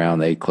turned it around.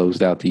 They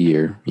closed out the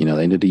year. They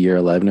ended the year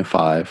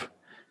 11-5.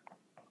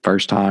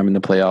 First time in the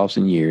playoffs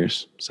in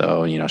years.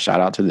 So, shout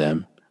out to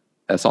them.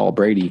 That's all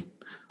Brady.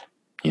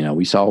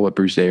 We saw what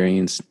Bruce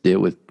Arians did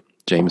with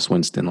Jameis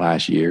Winston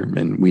last year,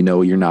 and we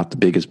know you're not the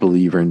biggest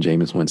believer in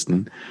Jameis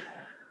Winston.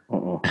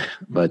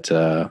 But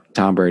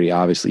Tom Brady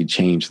obviously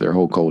changed their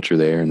whole culture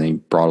there, and they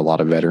brought a lot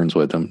of veterans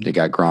with them. They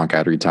got Gronk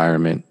out of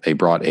retirement. They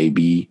brought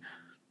AB.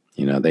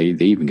 They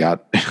even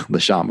got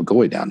LaShawn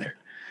McCoy down there.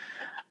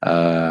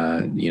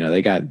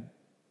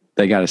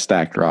 They got a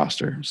stacked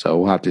roster. So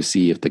we'll have to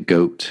see if the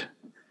GOAT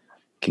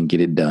can get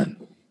it done.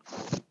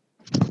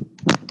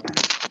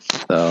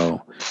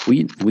 So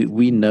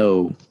we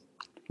know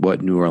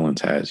what New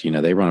Orleans has.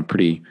 They run a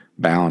pretty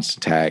balanced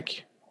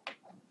attack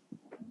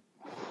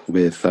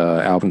with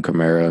Alvin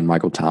Kamara and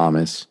Michael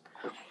Thomas,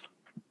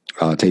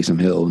 Taysom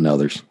Hill, and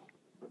others.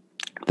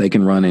 They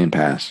can run and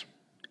pass.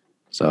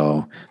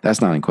 So that's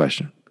not in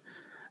question.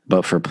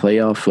 But for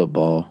playoff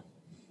football,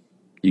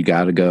 you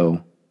got to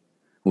go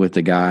with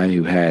the guy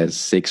who has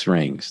 6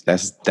 rings.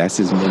 That's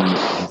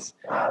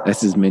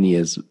as many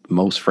as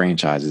most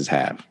franchises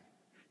have.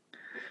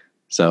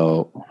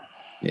 So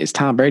it's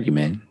Tom Brady,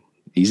 man.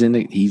 He's in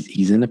the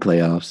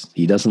playoffs.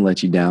 He doesn't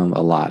let you down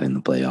a lot in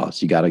the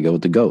playoffs. You got to go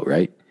with the GOAT,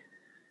 right?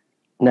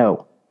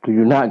 No,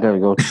 you're not going to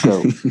go with the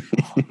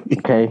GOAT.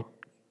 Okay?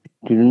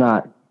 You do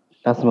not.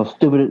 That's the most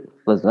stupid.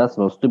 Listen, that's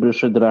the most stupidest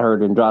shit that I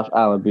heard in Josh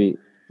Allen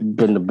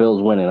than the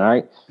Bills winning, all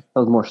right? That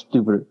was more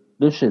stupid.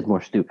 This shit's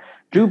more stupid.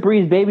 Drew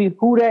Brees, baby,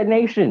 who that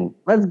nation?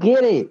 Let's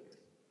get it.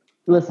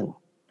 Listen,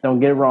 don't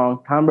get it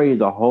wrong. Tom Brady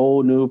is a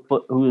whole new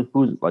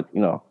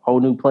whole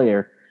new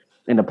player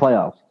in the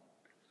playoffs.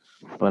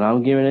 But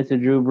I'm giving it to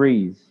Drew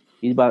Brees.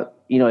 He's about,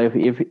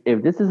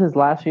 if this is his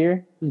last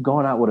year, he's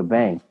going out with a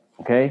bang.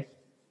 Okay,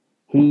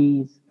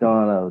 He's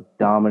gonna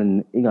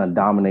dominate. He's gonna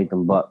dominate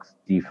them Bucks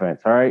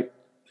defense. All right.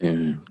 Yeah,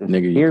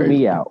 nigga, hear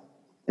me out.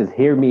 Just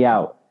hear me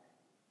out.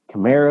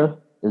 Kamara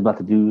is about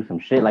to do some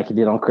shit like he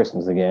did on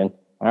Christmas again.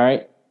 All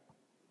right.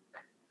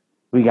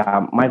 We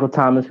got Michael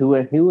Thomas, who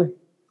had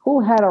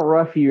a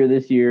rough year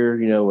this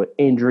year, with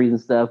injuries and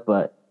stuff,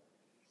 but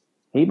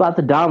he about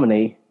to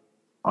dominate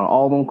on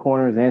all them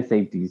corners and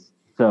safeties.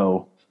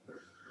 So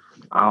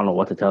I don't know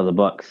what to tell the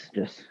Bucks.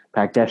 Just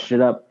pack that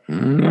shit up.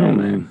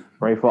 Man.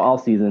 Ready for all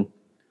season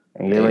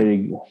and get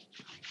ready to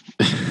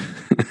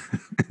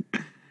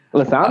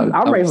Listen,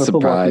 I'm ready for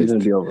football season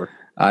to be over.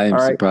 I am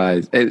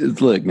surprised. Hey,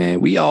 look, man,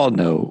 we all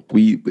know.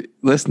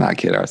 Let's not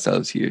kid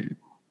ourselves here.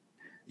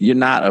 You're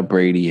not a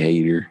Brady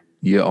hater.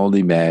 You're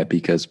only mad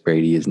because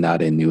Brady is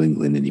not in New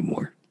England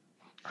anymore.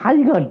 How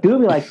you gonna do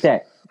me like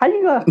that? How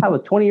you gonna have a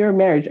 20-year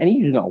marriage and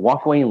you just gonna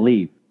walk away and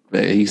leave?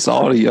 He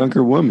saw the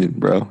younger woman,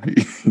 bro.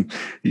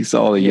 He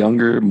saw a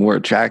younger, more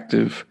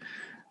attractive,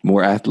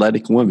 more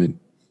athletic woman.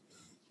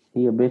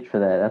 He a bitch for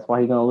that. That's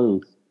why he gonna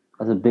lose.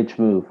 That's a bitch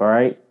move, all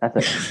right? That's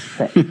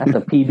a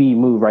PB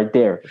move right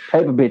there.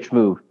 Paper bitch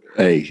move.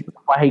 Hey.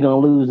 That's why he gonna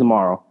lose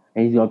tomorrow.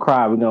 And he's gonna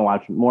cry. We're gonna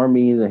watch more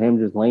memes of him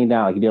just laying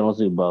down like he did on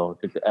Super Bowl.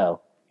 Took the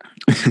L.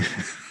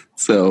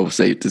 So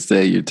safe to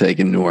say you're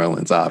taking New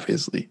Orleans,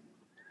 obviously.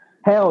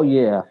 Hell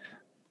yeah.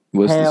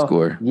 What's the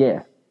score?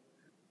 Yeah.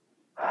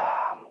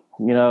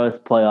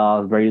 It's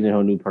playoffs. Brady's a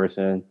whole new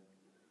person.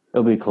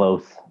 It'll be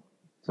close.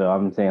 So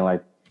I'm saying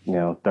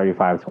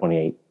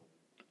 35-28.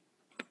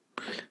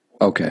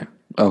 Okay.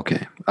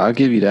 I'll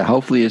give you that.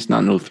 Hopefully it's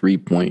not no 3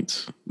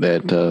 points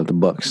that the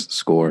Bucks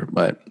score,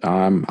 but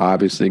I'm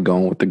obviously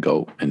going with the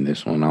GOAT in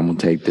this one. I'm going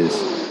to take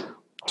this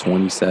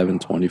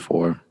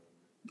 27-24.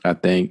 I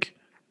think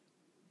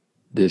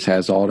this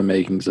has all the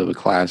makings of a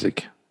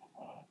classic.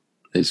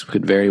 This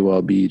could very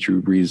well be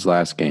Drew Brees'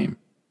 last game.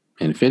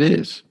 And if it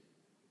is,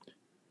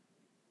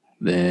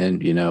 then,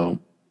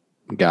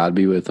 God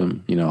be with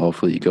him.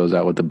 Hopefully he goes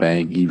out with a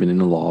bang, even in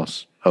the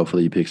loss.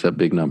 Hopefully he picks up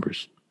big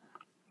numbers.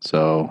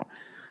 So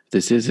if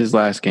this is his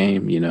last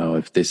game,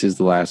 if this is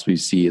the last we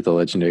see of the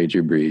legendary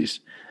Drew Brees,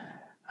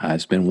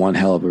 it's been one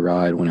hell of a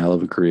ride, one hell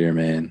of a career,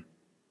 man.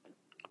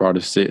 Brought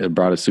a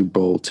Super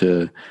Bowl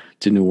to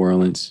New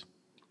Orleans.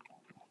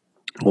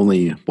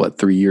 Only,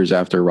 3 years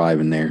after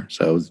arriving there.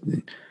 So it was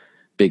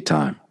big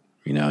time.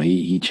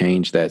 He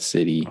changed that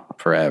city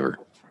forever.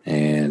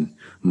 And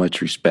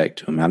much respect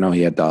to him. I know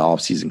he had the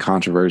offseason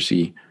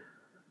controversy,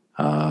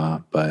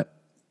 but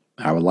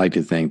I would like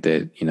to think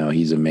that,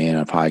 he's a man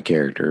of high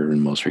character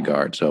in most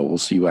regards. So we'll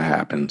see what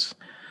happens.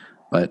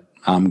 But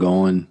I'm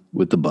going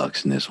with the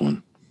Bucks in this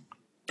one.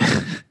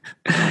 I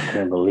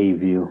can't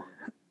believe you.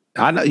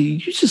 I know you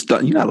just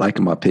you're not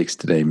liking my picks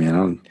today,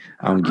 man.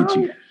 I don't get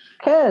you.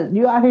 Cause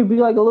you out here be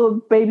like a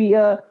little baby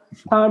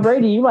Tom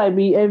Brady. You might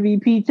be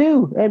MVP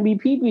too,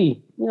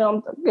 MVP.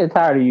 I'm getting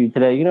tired of you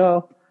today.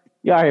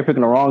 You out here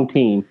picking the wrong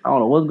team. I don't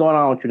know what's going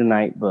on with you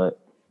tonight, but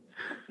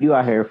you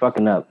out here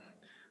fucking up.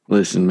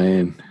 Listen,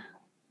 man.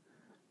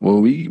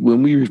 When we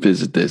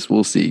revisit this,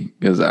 we'll see.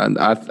 Because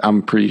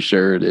I'm pretty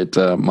sure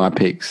that my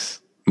picks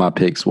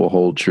will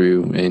hold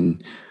true,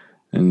 and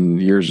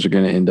yours are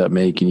going to end up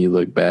making you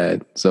look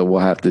bad. So we'll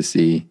have to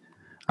see.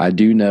 I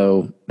do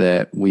know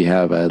that we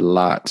have a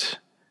lot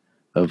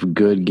of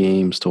good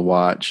games to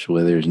watch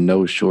where there's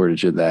no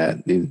shortage of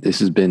that. This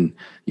has been,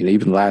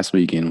 even last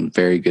weekend,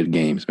 very good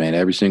games, man.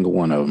 Every single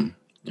one of them.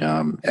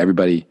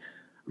 Everybody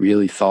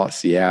really thought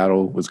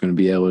Seattle was going to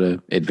be able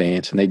to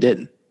advance, and they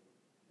didn't.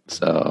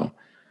 So,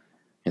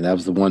 and that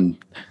was the one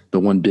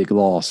big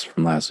loss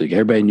from last week.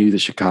 Everybody knew that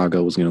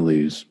Chicago was going to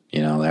lose.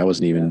 That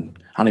wasn't even,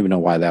 I don't even know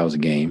why that was a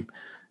game.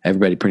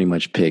 Everybody pretty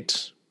much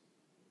picked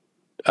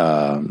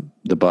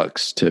the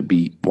Bucks to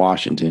beat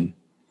Washington.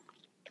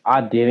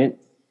 I didn't.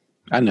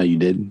 I know you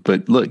did,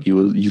 but look,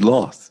 you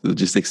lost.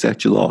 Just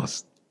accept you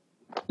lost.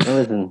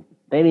 Listen,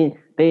 they didn't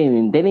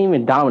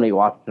even dominate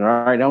Washington.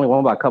 All right, they only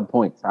won by a couple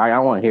points. All right, I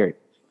want to hear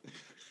it.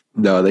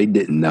 No, they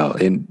didn't. No,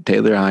 and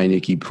Taylor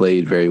Heinicke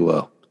played very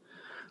well,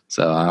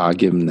 so I'll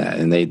give them that.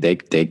 And they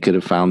could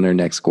have found their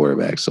next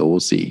quarterback. So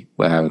we'll see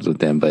what happens with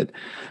them. But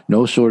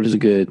no shortage of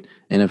good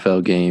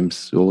NFL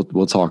games.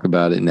 We'll talk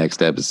about it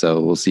next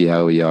episode. We'll see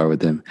how we are with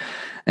them,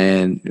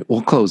 and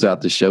we'll close out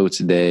the show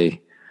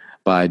today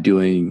by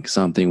doing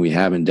something we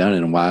haven't done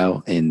in a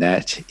while, and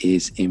that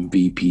is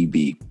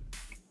MVPB.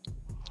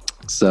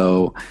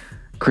 So,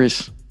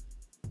 Chris,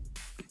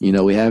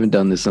 we haven't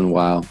done this in a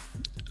while.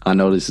 I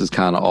know this is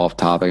kind of off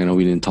topic. I know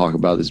we didn't talk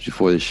about this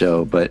before the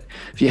show, but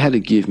if you had to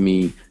give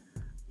me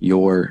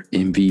your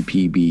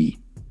MVPB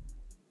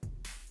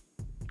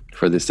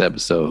for this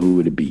episode, who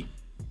would it be?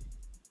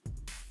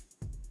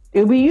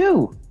 It would be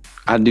you.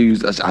 I knew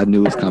it was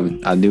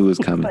coming. I knew it was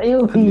coming. It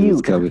would be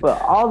you.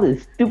 But all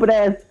this stupid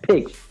ass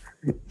picks.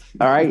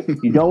 All right,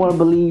 you don't want to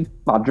believe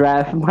my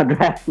draft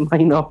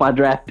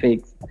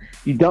picks.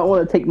 You don't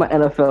want to take my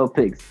NFL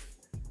picks.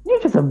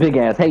 You're just a big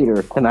ass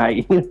hater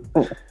tonight.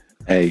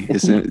 Hey,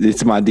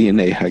 it's my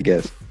DNA, I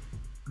guess.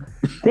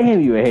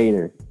 Damn, you a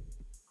hater.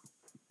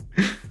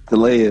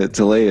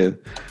 Talaya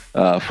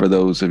For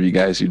those of you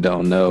guys who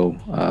don't know,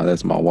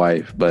 that's my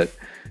wife, but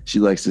she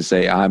likes to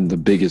say I'm the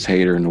biggest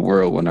hater in the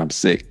world when I'm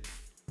sick.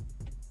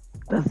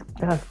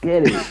 Let's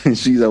get it.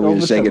 She's over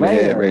here shaking her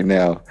head right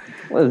now.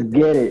 Let's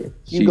get it.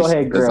 You go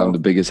ahead, girl. I'm the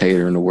biggest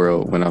hater in the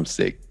world when I'm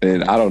sick.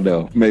 And I don't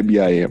know. Maybe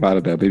I am. I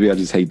don't know. Maybe I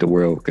just hate the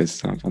world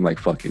because I'm like,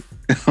 fuck it.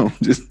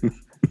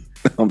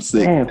 I'm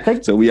sick.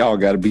 Damn, so we all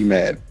got to be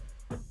mad.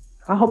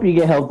 I hope you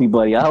get healthy,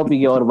 buddy. I hope you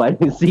get all the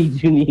vitamin C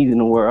you need in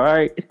the world. All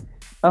right.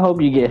 I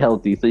hope you get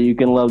healthy so you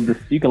can love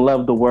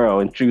the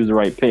world and choose the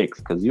right picks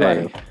because you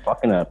are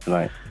fucking up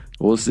tonight.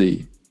 We'll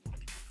see.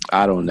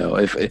 I don't know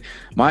if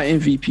my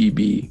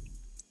MVP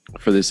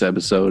for this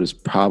episode is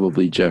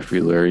probably Jeffrey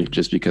Lurie,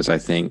 just because I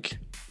think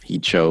he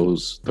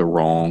chose the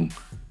wrong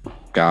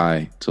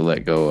guy to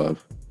let go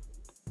of.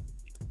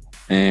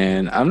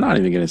 And I'm not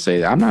even going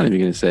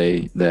to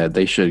say that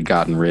they should have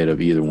gotten rid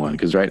of either one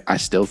because, right, I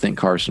still think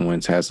Carson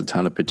Wentz has a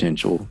ton of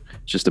potential.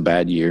 It's just a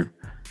bad year.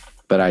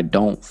 But I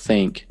don't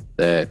think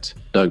that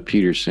Doug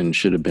Peterson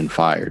should have been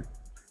fired.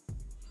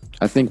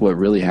 I think what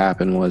really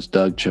happened was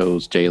Doug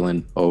chose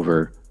Jalen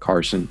over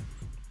Carson,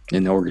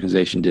 and the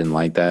organization didn't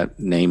like that,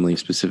 namely,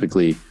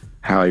 specifically,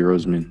 Howie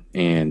Roseman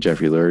and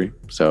Jeffrey Lurie.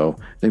 So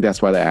I think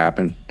that's why that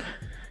happened.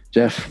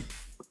 Jeff,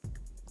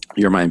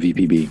 you're my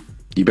MVPB.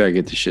 You better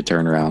get this shit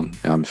turned around.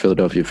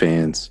 Philadelphia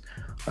fans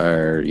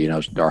are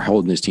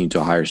holding this team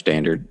to a higher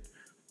standard,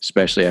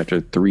 especially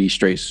after 3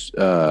 straight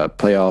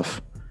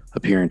playoff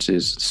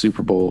appearances,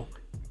 Super Bowl.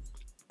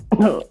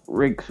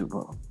 Rick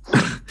Super Bowl.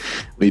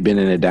 We've been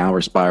in a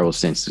downward spiral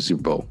since the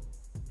Super Bowl.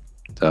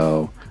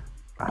 So,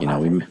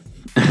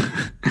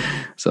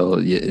 so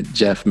yeah,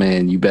 Jeff,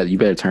 man, you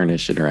better turn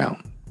this shit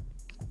around.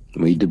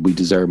 We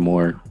deserve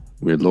more.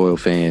 We're loyal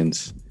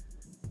fans.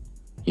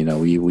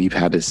 We've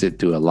had to sit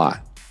through a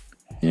lot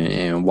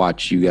and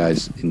watch you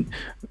guys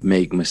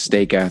make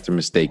mistake after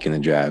mistake in the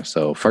draft.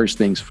 So first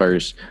things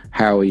first,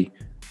 Howie,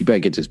 you better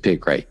get this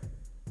pick right.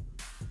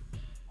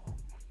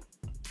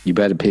 You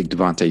better pick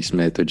Devontae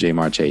Smith or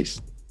Ja'Marr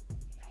Chase.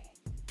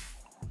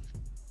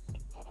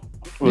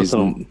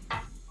 Listen,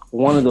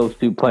 one of those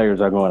 2 players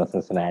are going to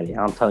Cincinnati.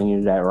 I'm telling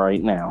you that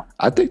right now.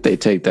 I think they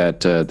take that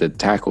the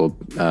tackle.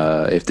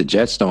 If the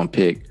Jets don't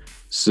pick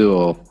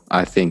Sewell,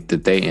 I think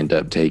that they end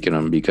up taking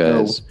him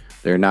because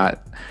they're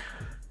not.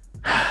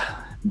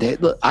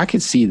 I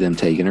could see them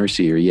taking a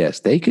receiver.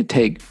 Yes, they could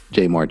take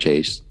Ja'Marr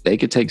Chase. They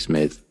could take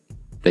Smith.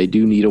 They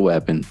do need a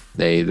weapon.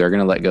 They're going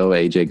to let go of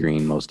AJ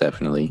Green most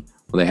definitely.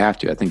 Well, they have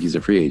to. I think he's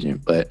a free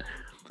agent, but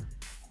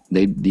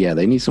they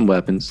need some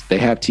weapons. They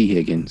have T.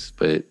 Higgins,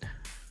 but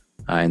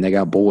and they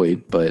got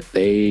Boyd, but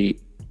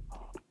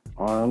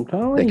I'm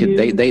telling you,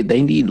 they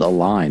need a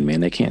line,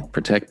 man. They can't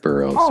protect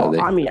Burrow.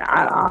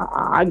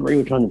 I agree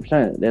with you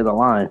 100%. They're the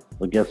line,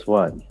 but guess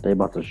what? They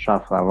about to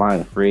shop for that line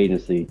in free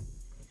agency.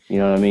 You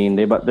know what I mean?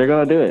 They're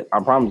gonna do it.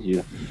 I promise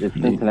you. It's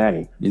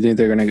Cincinnati. You think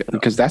they're gonna?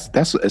 Because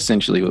that's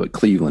essentially what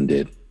Cleveland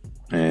did,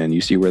 and you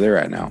see where they're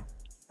at now.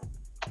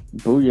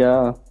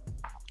 Booyah!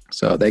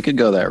 So they could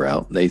go that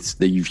route.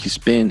 If you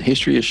spend,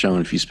 history has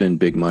shown if you spend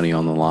big money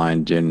on the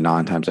line, then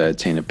 9 times out of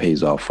 10 it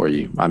pays off for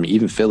you. I mean,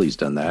 even Philly's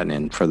done that,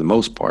 and for the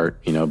most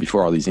part,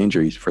 before all these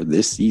injuries for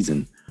this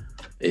season,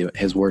 it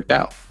has worked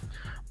out.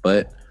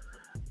 But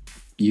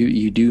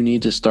you do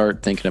need to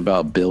start thinking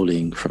about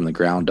building from the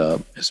ground up,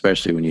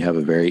 especially when you have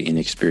a very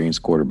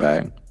inexperienced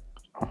quarterback.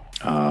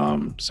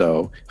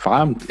 So if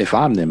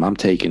I'm them, I'm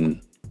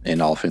taking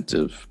an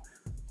offensive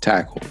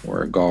tackle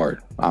or a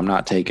guard. I'm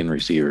not taking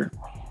receiver.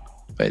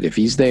 But if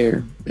he's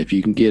there, if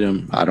you can get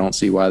him, I don't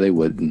see why they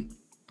wouldn't.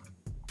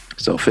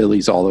 So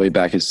Philly's all the way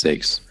back at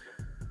 6.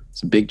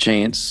 It's a big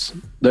chance.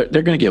 They're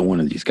going to get one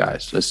of these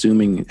guys.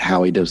 Assuming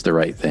Howie does the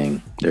right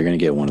thing, they're going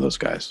to get one of those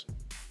guys.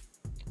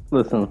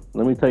 Listen,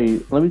 let me tell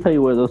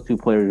you where those 2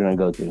 players are going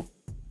to go to.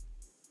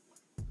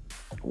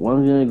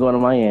 One's going to go to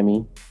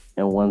Miami,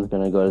 and one's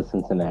going to go to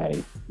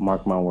Cincinnati.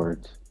 Mark my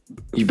words.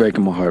 You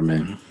breaking my heart,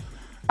 man.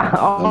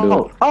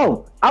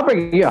 I'll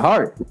break your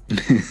heart.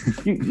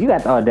 you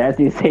got the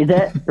audacity to say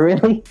that?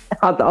 Really?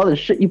 After all the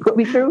shit you put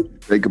me through?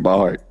 Breaking my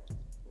heart.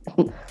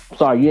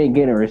 Sorry, you ain't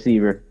getting a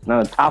receiver.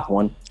 Not a top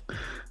one.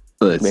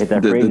 The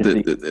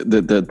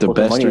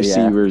best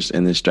receivers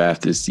in this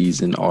draft this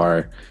season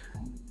are,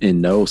 in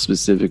no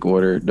specific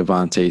order,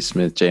 Devontae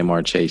Smith,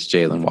 Ja'Marr Chase,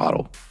 Jalen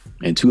Waddle.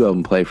 And 2 of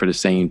them play for the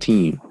same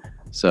team.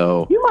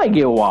 So you might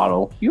get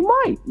Waddle. You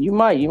might.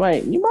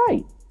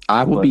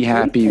 I would be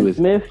happy with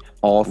Smith,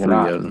 all 3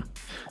 of them.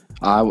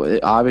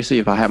 Obviously,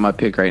 if I had my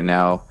pick right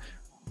now,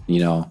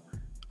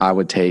 I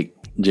would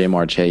take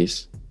Ja'Marr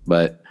Chase,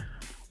 but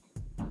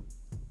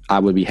I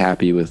would be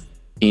happy with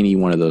any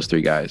one of those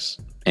 3 guys.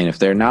 And if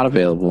they're not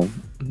available,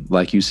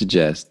 like you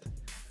suggest,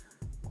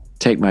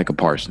 take Micah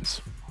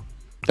Parsons.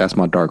 That's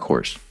my dark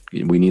horse.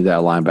 We need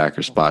that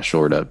linebacker spot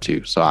shored up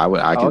too. So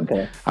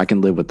I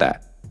can live with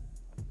that.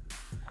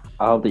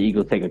 I hope the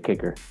Eagles take a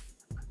kicker.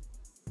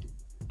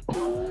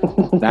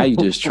 Now you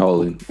just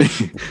trolling.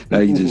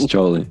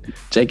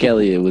 Jake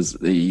Elliott was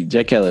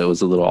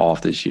a little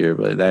off this year,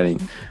 but that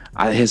ain't.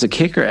 Has a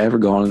kicker ever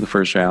gone in the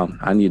first round?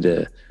 I need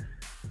to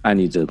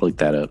look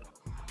that up.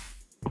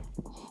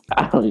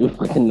 I don't even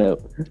fucking know.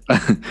 I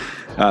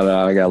don't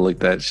know. I gotta look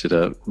that shit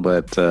up.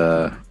 But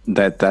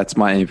that's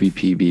my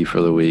MVP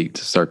for the week.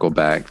 To circle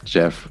back,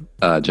 Jeffrey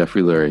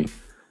Lurie.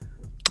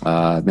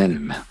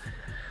 Man,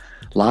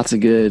 lots of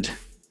good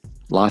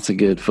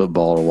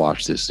football to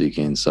watch this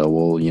weekend. So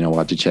we'll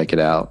have to check it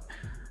out.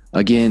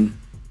 Again,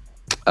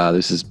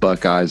 this is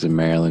Buckeyes in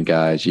Maryland,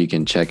 guys. You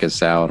can check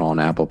us out on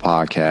Apple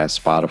Podcasts,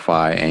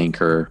 Spotify,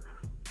 Anchor,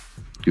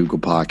 Google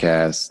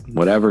Podcasts,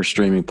 whatever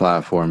streaming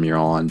platform you're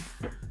on.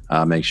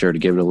 Make sure to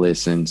give it a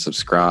listen,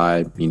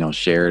 subscribe,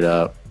 share it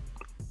up.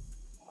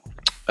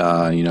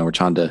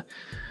 We're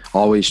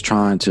always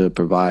trying to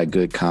provide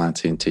good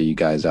content to you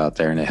guys out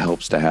there, and it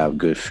helps to have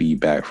good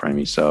feedback from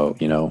you. So,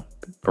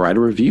 write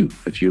a review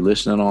if you're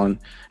listening on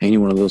any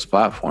one of those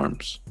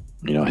platforms.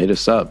 Hit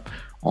us up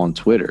on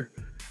Twitter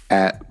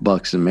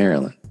 @Bucks in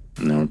Maryland.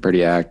 We're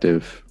pretty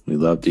active. We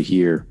love to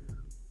hear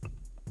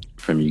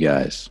from you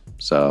guys.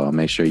 So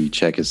make sure you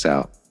check us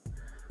out.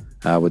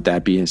 With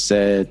that being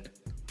said,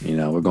 we're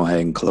going to go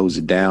ahead and close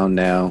it down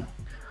now.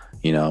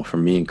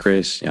 From me and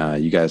Chris,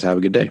 you guys have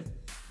a good day.